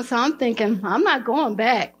 and so I'm thinking, I'm not going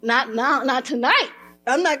back. Not now, not tonight.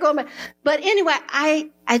 I'm not going back. But anyway,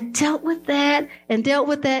 I dealt with that. And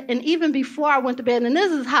even before I went to bed, and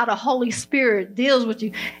this is how the Holy Spirit deals with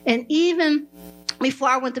you. And even before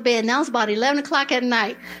I went to bed, now it's about 11 o'clock at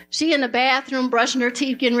night. She in the bathroom, brushing her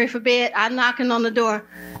teeth, getting ready for bed. I'm knocking on the door.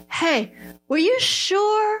 Hey, were you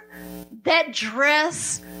sure that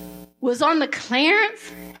dress was on the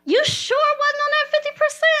clearance? You sure it wasn't on that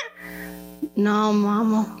 50%? No,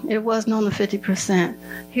 Mama, it wasn't on the 50%.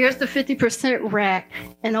 Here's the 50% rack,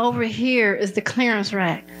 and over here is the clearance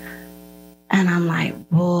rack. And I'm like,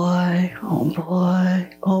 boy,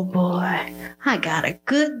 oh boy, I got a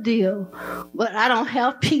good deal, but I don't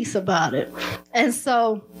have peace about it. And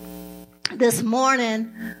so this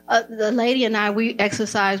morning, the lady and I, we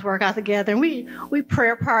exercise, work out together, and we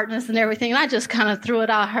prayer partners and everything. And I just kind of threw it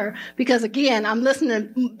at her because, again, I'm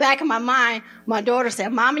listening back in my mind. My daughter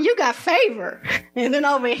said, Mama, you got favor. And then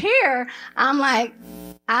over here, I'm like,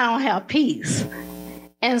 I don't have peace.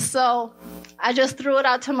 And so I just threw it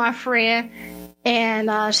out to my friend.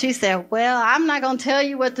 And she said, well, I'm not going to tell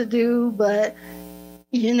you what to do, but,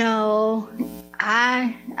 she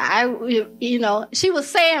was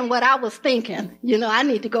saying what I was thinking. I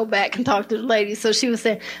need to go back and talk to the lady. So she was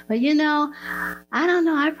saying, well, I don't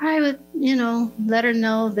know. I probably would, let her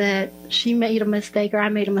know that she made a mistake or I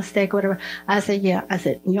made a mistake, whatever. I said, yeah. I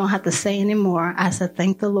said, you don't have to say anymore. I said,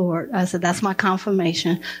 thank the Lord. I said, that's my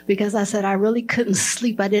confirmation, because I said, I really couldn't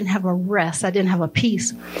sleep. I didn't have a rest. I didn't have a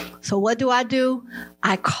peace. So what do?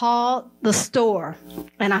 I called the store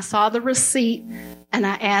and I saw the receipt and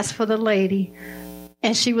I asked for the lady.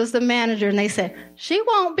 And she was the manager, and they said, she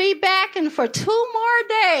won't be back in for 2 more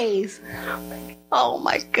days. Oh,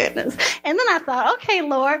 my goodness. And then I thought, okay,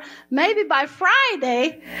 Lord, maybe by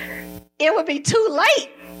Friday, it would be too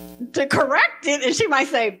late to correct it. And she might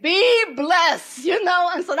say, be blessed,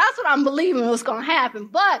 And so that's what I'm believing was going to happen.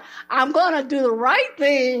 But I'm going to do the right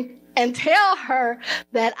thing and tell her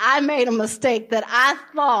that I made a mistake, that I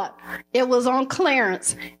thought it was on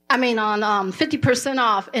clearance. On 50%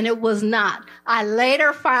 off, and it was not. I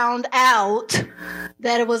later found out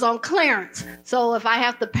that it was on clearance. So if I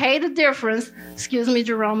have to pay the difference, excuse me,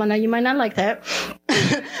 Jerome, I know you might not like that,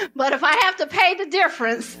 but if I have to pay the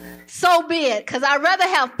difference, so be it. Because I'd rather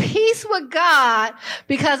have peace with God,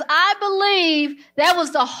 because I believe that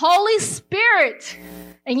was the Holy Spirit.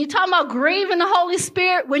 And you're talking about grieving the Holy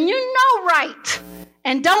Spirit. When you know right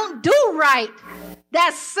and don't do right,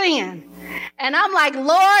 that's sin. And I'm like, Lord,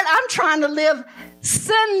 I'm trying to live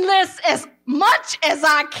sinless as much as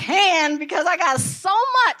I can, because I got so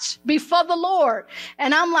much before the Lord.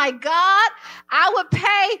 And I'm like, God, I would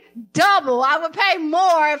pay double. I would pay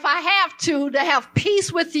more if I have to have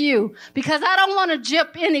peace with you, because I don't want to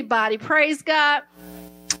gyp anybody. Praise God.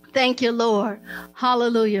 Thank you, Lord.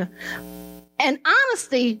 Hallelujah. And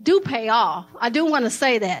honesty do pay off. I do want to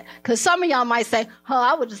say that, because some of y'all might say, oh,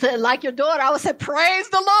 I would say, like your daughter, I would say, praise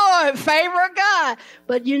the Lord, favor of God.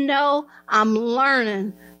 But I'm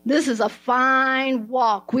learning. This is a fine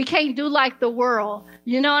walk. We can't do like the world.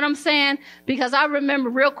 You know what I'm saying? Because I remember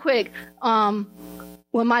real quick,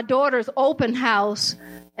 when my daughter's open house,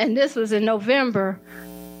 and this was in November,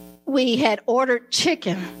 we had ordered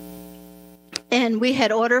chicken. And we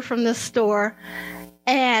had ordered from the store.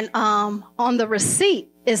 And on the receipt,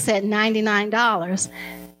 it said $99.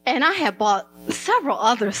 And I had bought several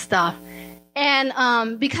other stuff.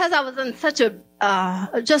 And because I was in such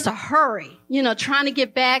just a hurry, trying to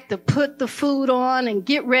get back to put the food on and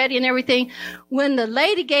get ready and everything, when the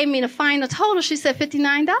lady gave me the final total, she said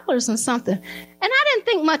 $59 and something. And I didn't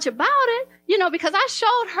think much about it, because I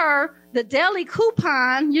showed her the deli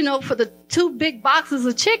coupon, for the 2 big boxes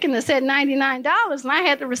of chicken that said $99. And I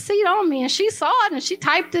had the receipt on me, and she saw it and she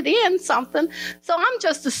typed it in something. So I'm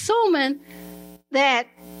just assuming that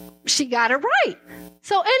she got it right.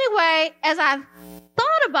 So anyway, as I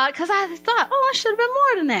thought about it, because I thought, I should have been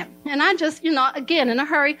more than that. And I just, again, in a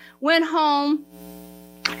hurry, went home.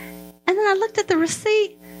 And then I looked at the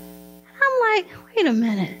receipt. And I'm like, wait a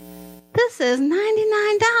minute. This is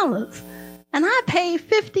 $99. And I paid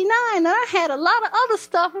 $59, and I had a lot of other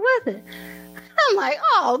stuff with it. I'm like,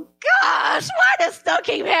 oh gosh, why does stuff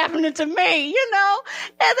keep happening to me,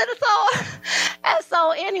 And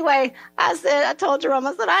so anyway, I told Jerome,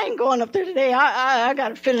 I said, I ain't going up there today. I got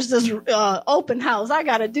to finish this open house. I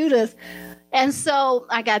got to do this. And so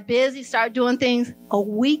I got busy, started doing things. A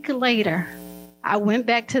week later, I went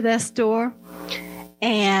back to that store,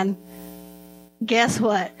 and guess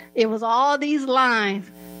what? It was all these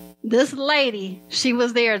lines. This lady, she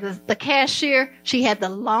was there, the cashier, she had the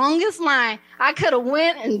longest line. I could have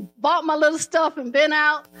went and bought my little stuff and been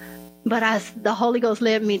out, but the Holy Ghost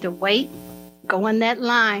led me to wait, go in that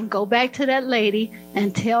line, go back to that lady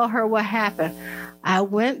and tell her what happened. I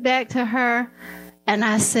went back to her and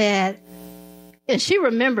I said, and she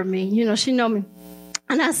remembered me, she know me.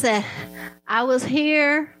 And I said, I was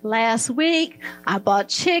here last week. I bought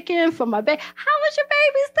chicken for my baby. How was your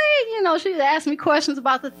baby's thing? She asked me questions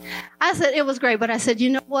about this. I said, it was great. But I said, you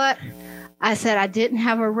know what? I said, I didn't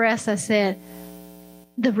have a rest. I said,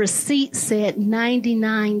 the receipt said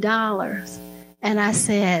 $99. And I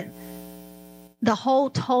said, the whole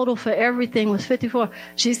total for everything was $54.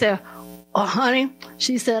 She said, oh, honey,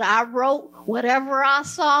 she said, I wrote whatever I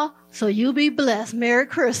saw. So you be blessed. Merry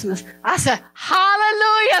Christmas. I said,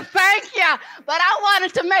 hallelujah, thank you. But I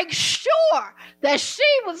wanted to make sure that she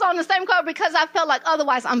was on the same card, because I felt like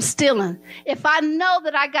otherwise I'm stealing. If I know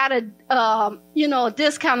that I got a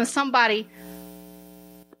discount and somebody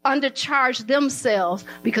undercharged themselves,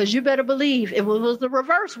 because you better believe if it was the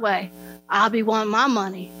reverse way, I'll be wanting my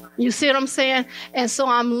money. You see what I'm saying? And so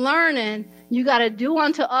I'm learning you got to do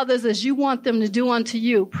unto others as you want them to do unto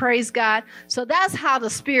you. Praise God. So that's how the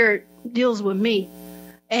Spirit deals with me.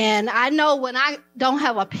 And I know when I don't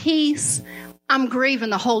have a peace, I'm grieving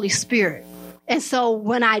the Holy Spirit. And so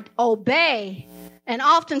when I obey, and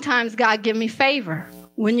oftentimes God give me favor.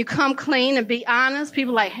 When you come clean and be honest,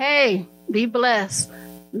 people are like, hey, be blessed.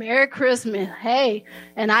 Merry Christmas. Hey.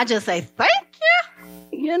 And I just say, thank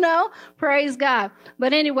you. Praise God.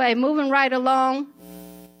 But anyway, moving right along.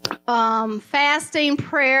 Fasting,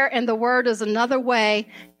 prayer, and the word is another way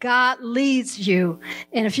God leads you.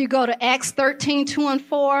 And if you go to Acts 13, 2 and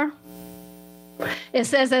 4, it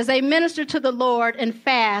says, as they ministered to the Lord and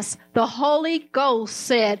fast, the Holy Ghost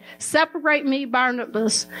said, separate me,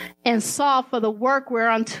 Barnabas, and Saul for the work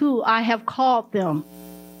whereunto I have called them.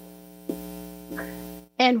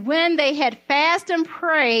 And when they had fasted and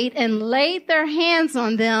prayed and laid their hands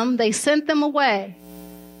on them, they sent them away.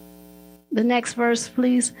 The next verse,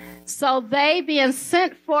 please. So they, being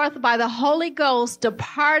sent forth by the Holy Ghost,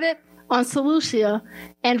 departed on Seleucia,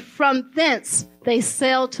 and from thence they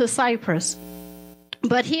sailed to Cyprus.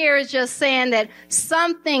 But here is just saying that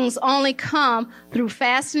some things only come through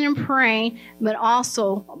fasting and praying, but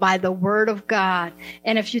also by the word of God.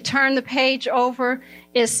 And if you turn the page over,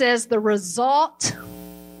 it says the result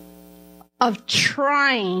of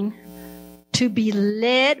trying to be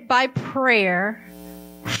led by prayer,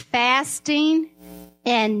 fasting,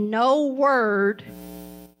 and no word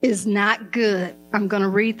is not good. I'm going to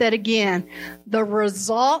read that again. The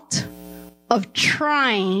result of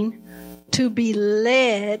trying to be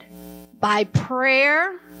led by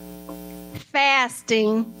prayer,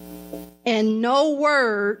 fasting, and no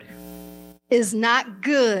word is not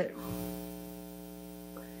good.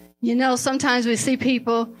 You know, sometimes we see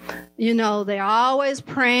people, you know, they're always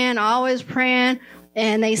praying,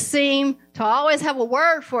 and they seem to always have a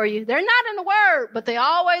word for you. They're not in the word, but they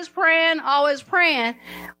always praying,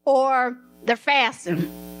 or they're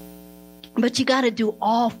fasting. But you got to do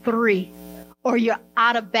all three, or you're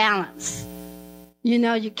out of balance. You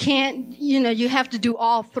know, you can't, you know, you have to do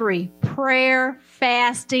all three: prayer,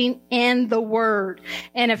 fasting, and the word.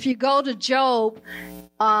 And if you go to Job,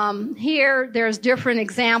 here, there's different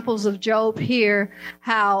examples of Job here,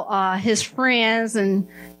 how his friends and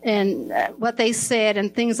what they said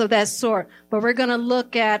and things of that sort. But we're going to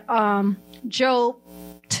look at Job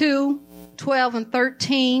 2:12 and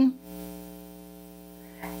 13.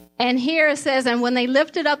 And here it says, and when they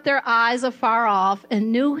lifted up their eyes afar off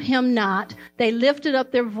and knew him not, they lifted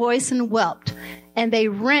up their voice and wept. And they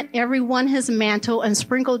rent every one his mantle and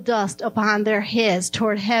sprinkled dust upon their heads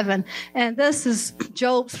toward heaven. And this is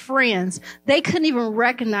Job's friends. They couldn't even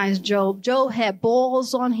recognize Job. Job had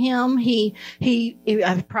boils on him. He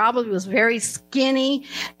probably was very skinny,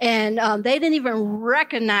 and they didn't even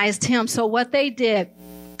recognize him. So what they did,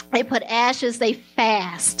 they put ashes, they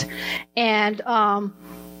fast.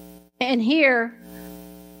 And here,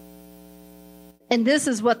 and this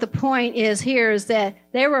is what the point is here, is that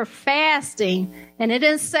they were fasting, and it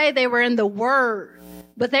didn't say they were in the word,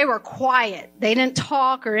 but they were quiet. They didn't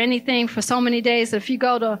talk or anything for so many days. If you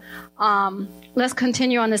go to, let's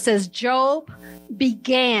continue on. It says, Job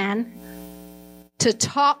began to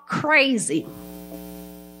talk crazy.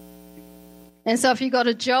 And so if you go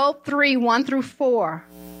to Job 3:1-4,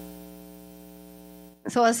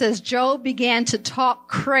 so it says, Job began to talk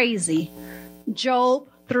crazy. Job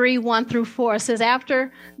 3:1-4 says,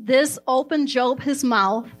 after this opened Job his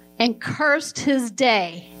mouth and cursed his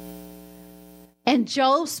day. And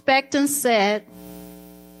Job spake and said,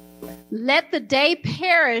 let the day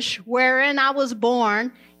perish wherein I was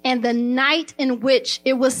born, and the night in which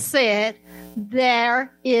it was said,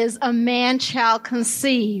 there is a man child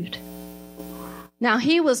conceived. Now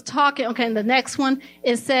he was talking, okay, and the next one,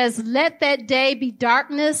 it says, let that day be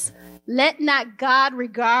darkness. Let not God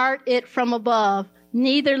regard it from above,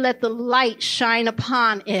 neither let the light shine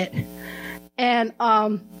upon it. And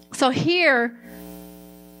so here,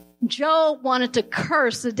 Job wanted to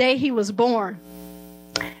curse the day he was born.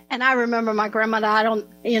 And I remember my grandmother, I'm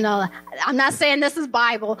not saying this is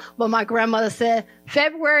Bible, but my grandmother said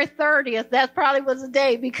February 30th, that probably was the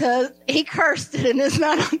day, because he cursed it, and it's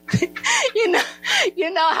not, you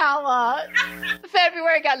know how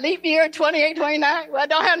February got leap year, 28, 29. Well, I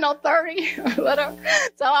don't have no 30, whatever.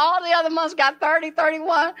 So all the other months got 30,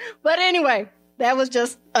 31. But anyway, that was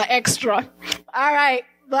just an extra. All right.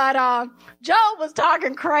 But Job was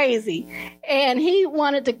talking crazy, and he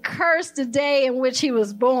wanted to curse the day in which he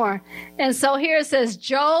was born. And so here it says,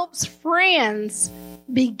 Job's friends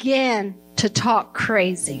began to talk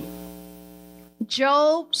crazy.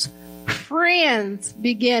 Job's friends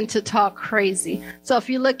began to talk crazy. So if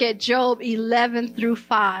you look at Job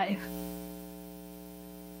 11-5.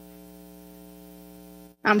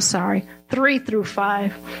 I'm sorry,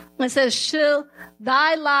 3-5. It says, shall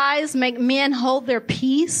thy lies make men hold their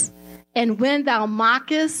peace? And when thou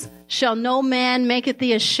mockest, shall no man make it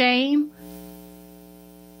thee ashamed?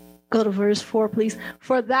 Go to verse 4, please.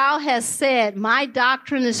 For thou hast said, my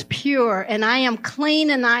doctrine is pure, and I am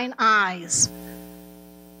clean in thine eyes.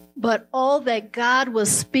 But oh, that God will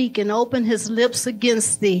speak and open his lips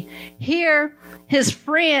against thee. Here, his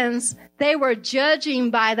friends, they were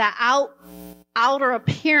judging by the outer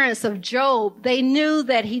appearance of Job. They knew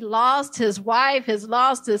that he lost his wife,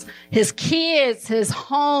 lost his kids, his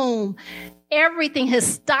home, everything, his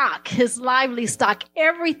stock, his lively stock,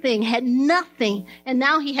 everything, had nothing. And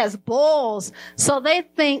now he has boils. So they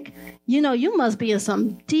think, you must be in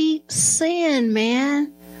some deep sin,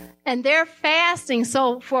 man. And they're fasting.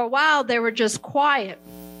 So for a while they were just quiet.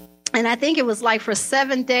 And I think it was like for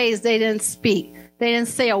 7 days they didn't speak. They didn't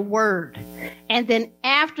say a word. And then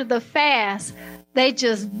after the fast, they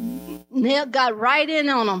just got right in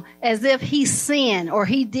on him as if he sinned or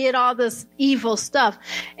he did all this evil stuff.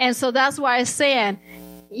 And so that's why it's saying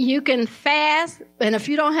you can fast, and if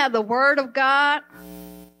you don't have the word of God,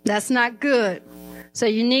 that's not good. So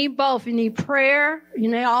you need both. You need prayer. You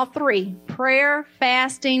need all three: prayer,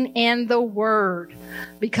 fasting, and the word,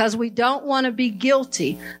 because we don't want to be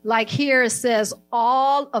guilty. Like here it says,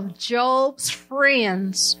 all of Job's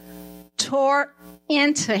friends tore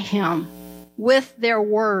into him with their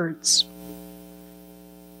words.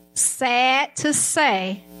 Sad to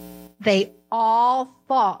say, they all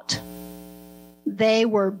thought they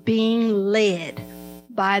were being led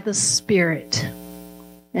by the Spirit.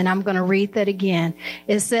 And I'm going to read that again.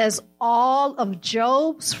 It says, all of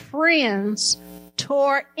Job's friends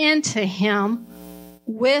tore into him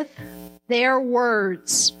with their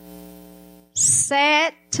words.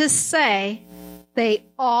 Sad to say, they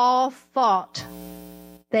all thought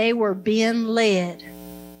they were being led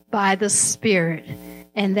by the Spirit.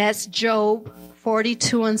 And that's Job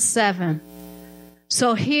 42:7.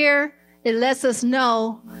 So here it lets us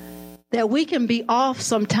know that we can be off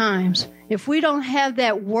sometimes. If we don't have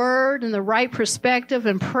that word and the right perspective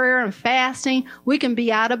and prayer and fasting, we can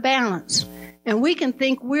be out of balance. And we can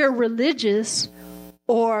think we're religious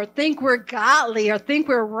or think we're godly or think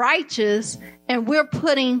we're righteous, and we're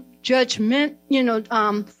putting judgment,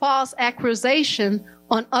 false accusation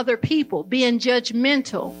on other people, being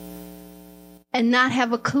judgmental and not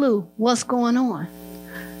have a clue what's going on.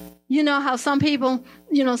 You know how some people,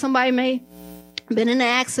 somebody may been in an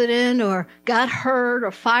accident or got hurt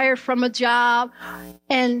or fired from a job,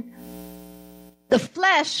 and the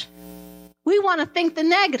flesh, we want to think the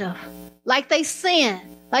negative, like they sinned,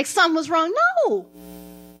 like something was wrong. No,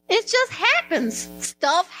 it just happens.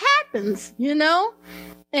 Stuff happens,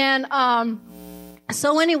 And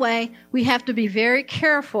so anyway, we have to be very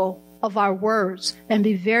careful of our words and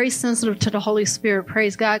be very sensitive to the Holy Spirit.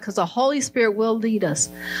 Praise God, because the Holy Spirit will lead us.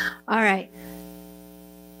 All right.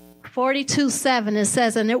 42:7, it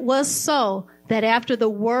says, and it was so that after the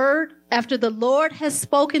Lord has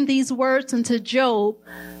spoken these words unto Job,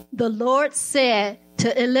 the Lord said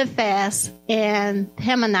to Eliphaz and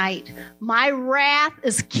Temanite, my wrath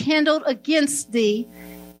is kindled against thee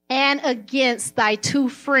and against thy two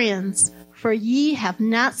friends, for ye have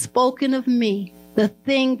not spoken of me the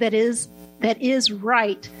thing that is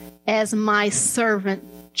right, as my servant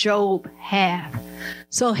Job hath.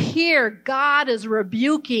 So here God is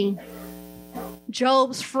rebuking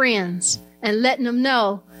Job's friends and letting them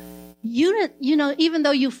know, even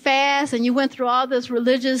though you fast and you went through all this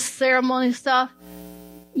religious ceremony stuff,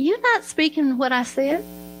 you're not speaking what I said.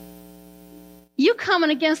 You coming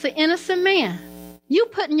against the innocent man. You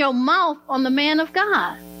putting your mouth on the man of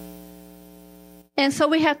God. And so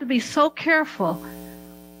we have to be so careful.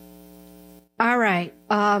 All right.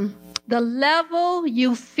 The level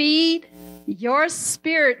you feed your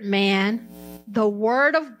spirit man, the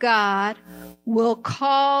word of God, will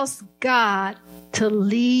cause God to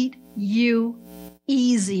lead you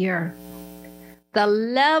easier. The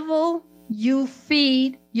level you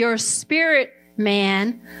feed your spirit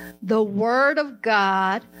man, the word of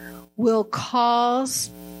God, will cause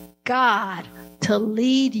God to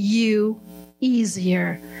lead you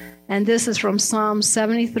easier. And this is from Psalm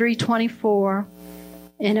 73:24.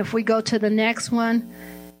 And if we go to the next one,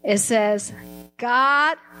 it says,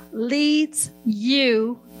 God leads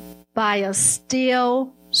you by a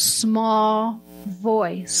still small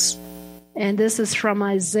voice. And this is from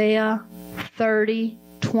Isaiah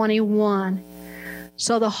 30:21.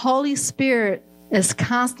 So the Holy Spirit is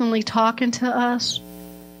constantly talking to us.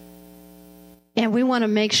 And we want to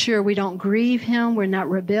make sure we don't grieve him. We're not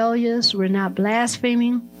rebellious. We're not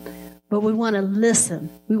blaspheming. But we want to listen.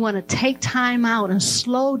 We want to take time out and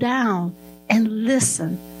slow down and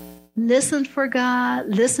listen. Listen for God,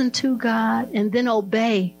 listen to God, and then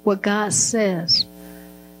obey what God says.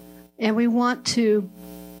 And we want to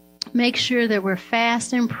make sure that we're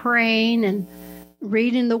fasting, praying, and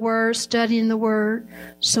reading the Word, studying the Word,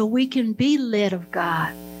 so we can be led of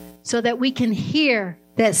God, so that we can hear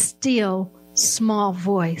that still small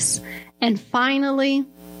voice. And finally,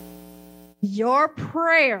 your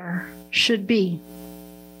prayer should be,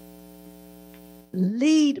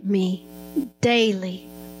 lead me daily,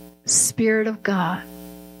 Spirit of God.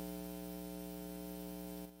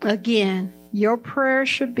 Again, your prayer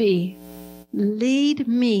should be, lead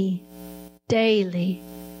me daily,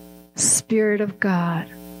 Spirit of God.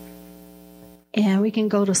 And we can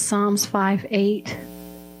go to Psalms 5:8.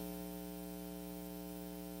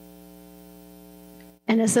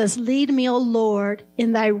 And it says, lead me, O Lord,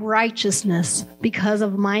 in thy righteousness because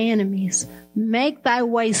of my enemies. Make thy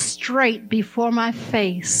way straight before my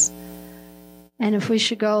face. And if we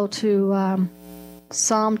should go to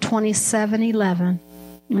Psalm 27:11,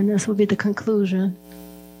 and this will be the conclusion.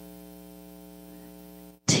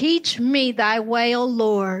 Teach me thy way, O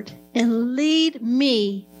Lord, and lead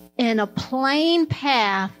me in a plain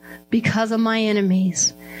path because of my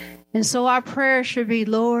enemies. And so our prayer should be,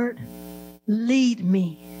 Lord, lead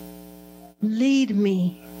me, lead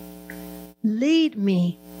me, lead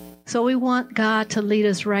me. So we want God to lead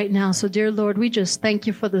us right now. So dear Lord, we just thank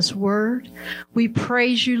you for this word. We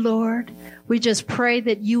praise you, Lord. We just pray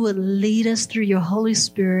that you would lead us through your Holy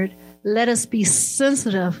Spirit. Let us be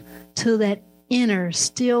sensitive to that inner,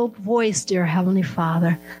 still voice, dear Heavenly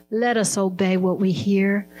Father. Let us obey what we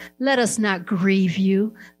hear. Let us not grieve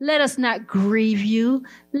you. Let us not grieve you.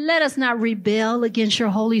 Let us not rebel against your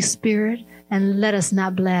Holy Spirit. And let us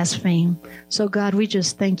not blaspheme. So, God, we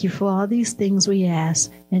just thank you for all these things we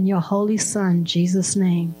ask. In your Holy Son, Jesus'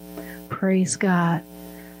 name. Praise God.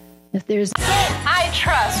 If there's... I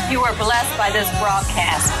trust you are blessed by this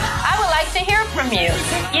broadcast. I would like to hear from you.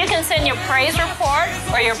 You can send your praise report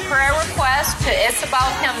or your prayer request to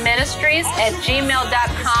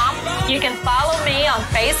it'saboutHimMinistries@gmail.com. You can follow me on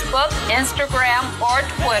Facebook, Instagram, or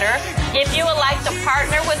Twitter. If you would like to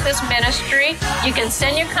partner with this ministry, you can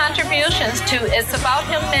send your contributions to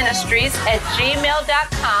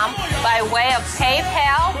it'saboutHimMinistries@gmail.com by way of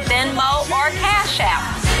PayPal, Venmo, or Cash App.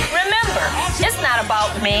 Remember, it's not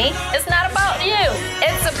about me. It's not about you.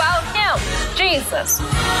 It's about Him, Jesus.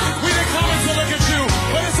 We've been coming to look at you,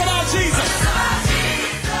 but it's about Jesus.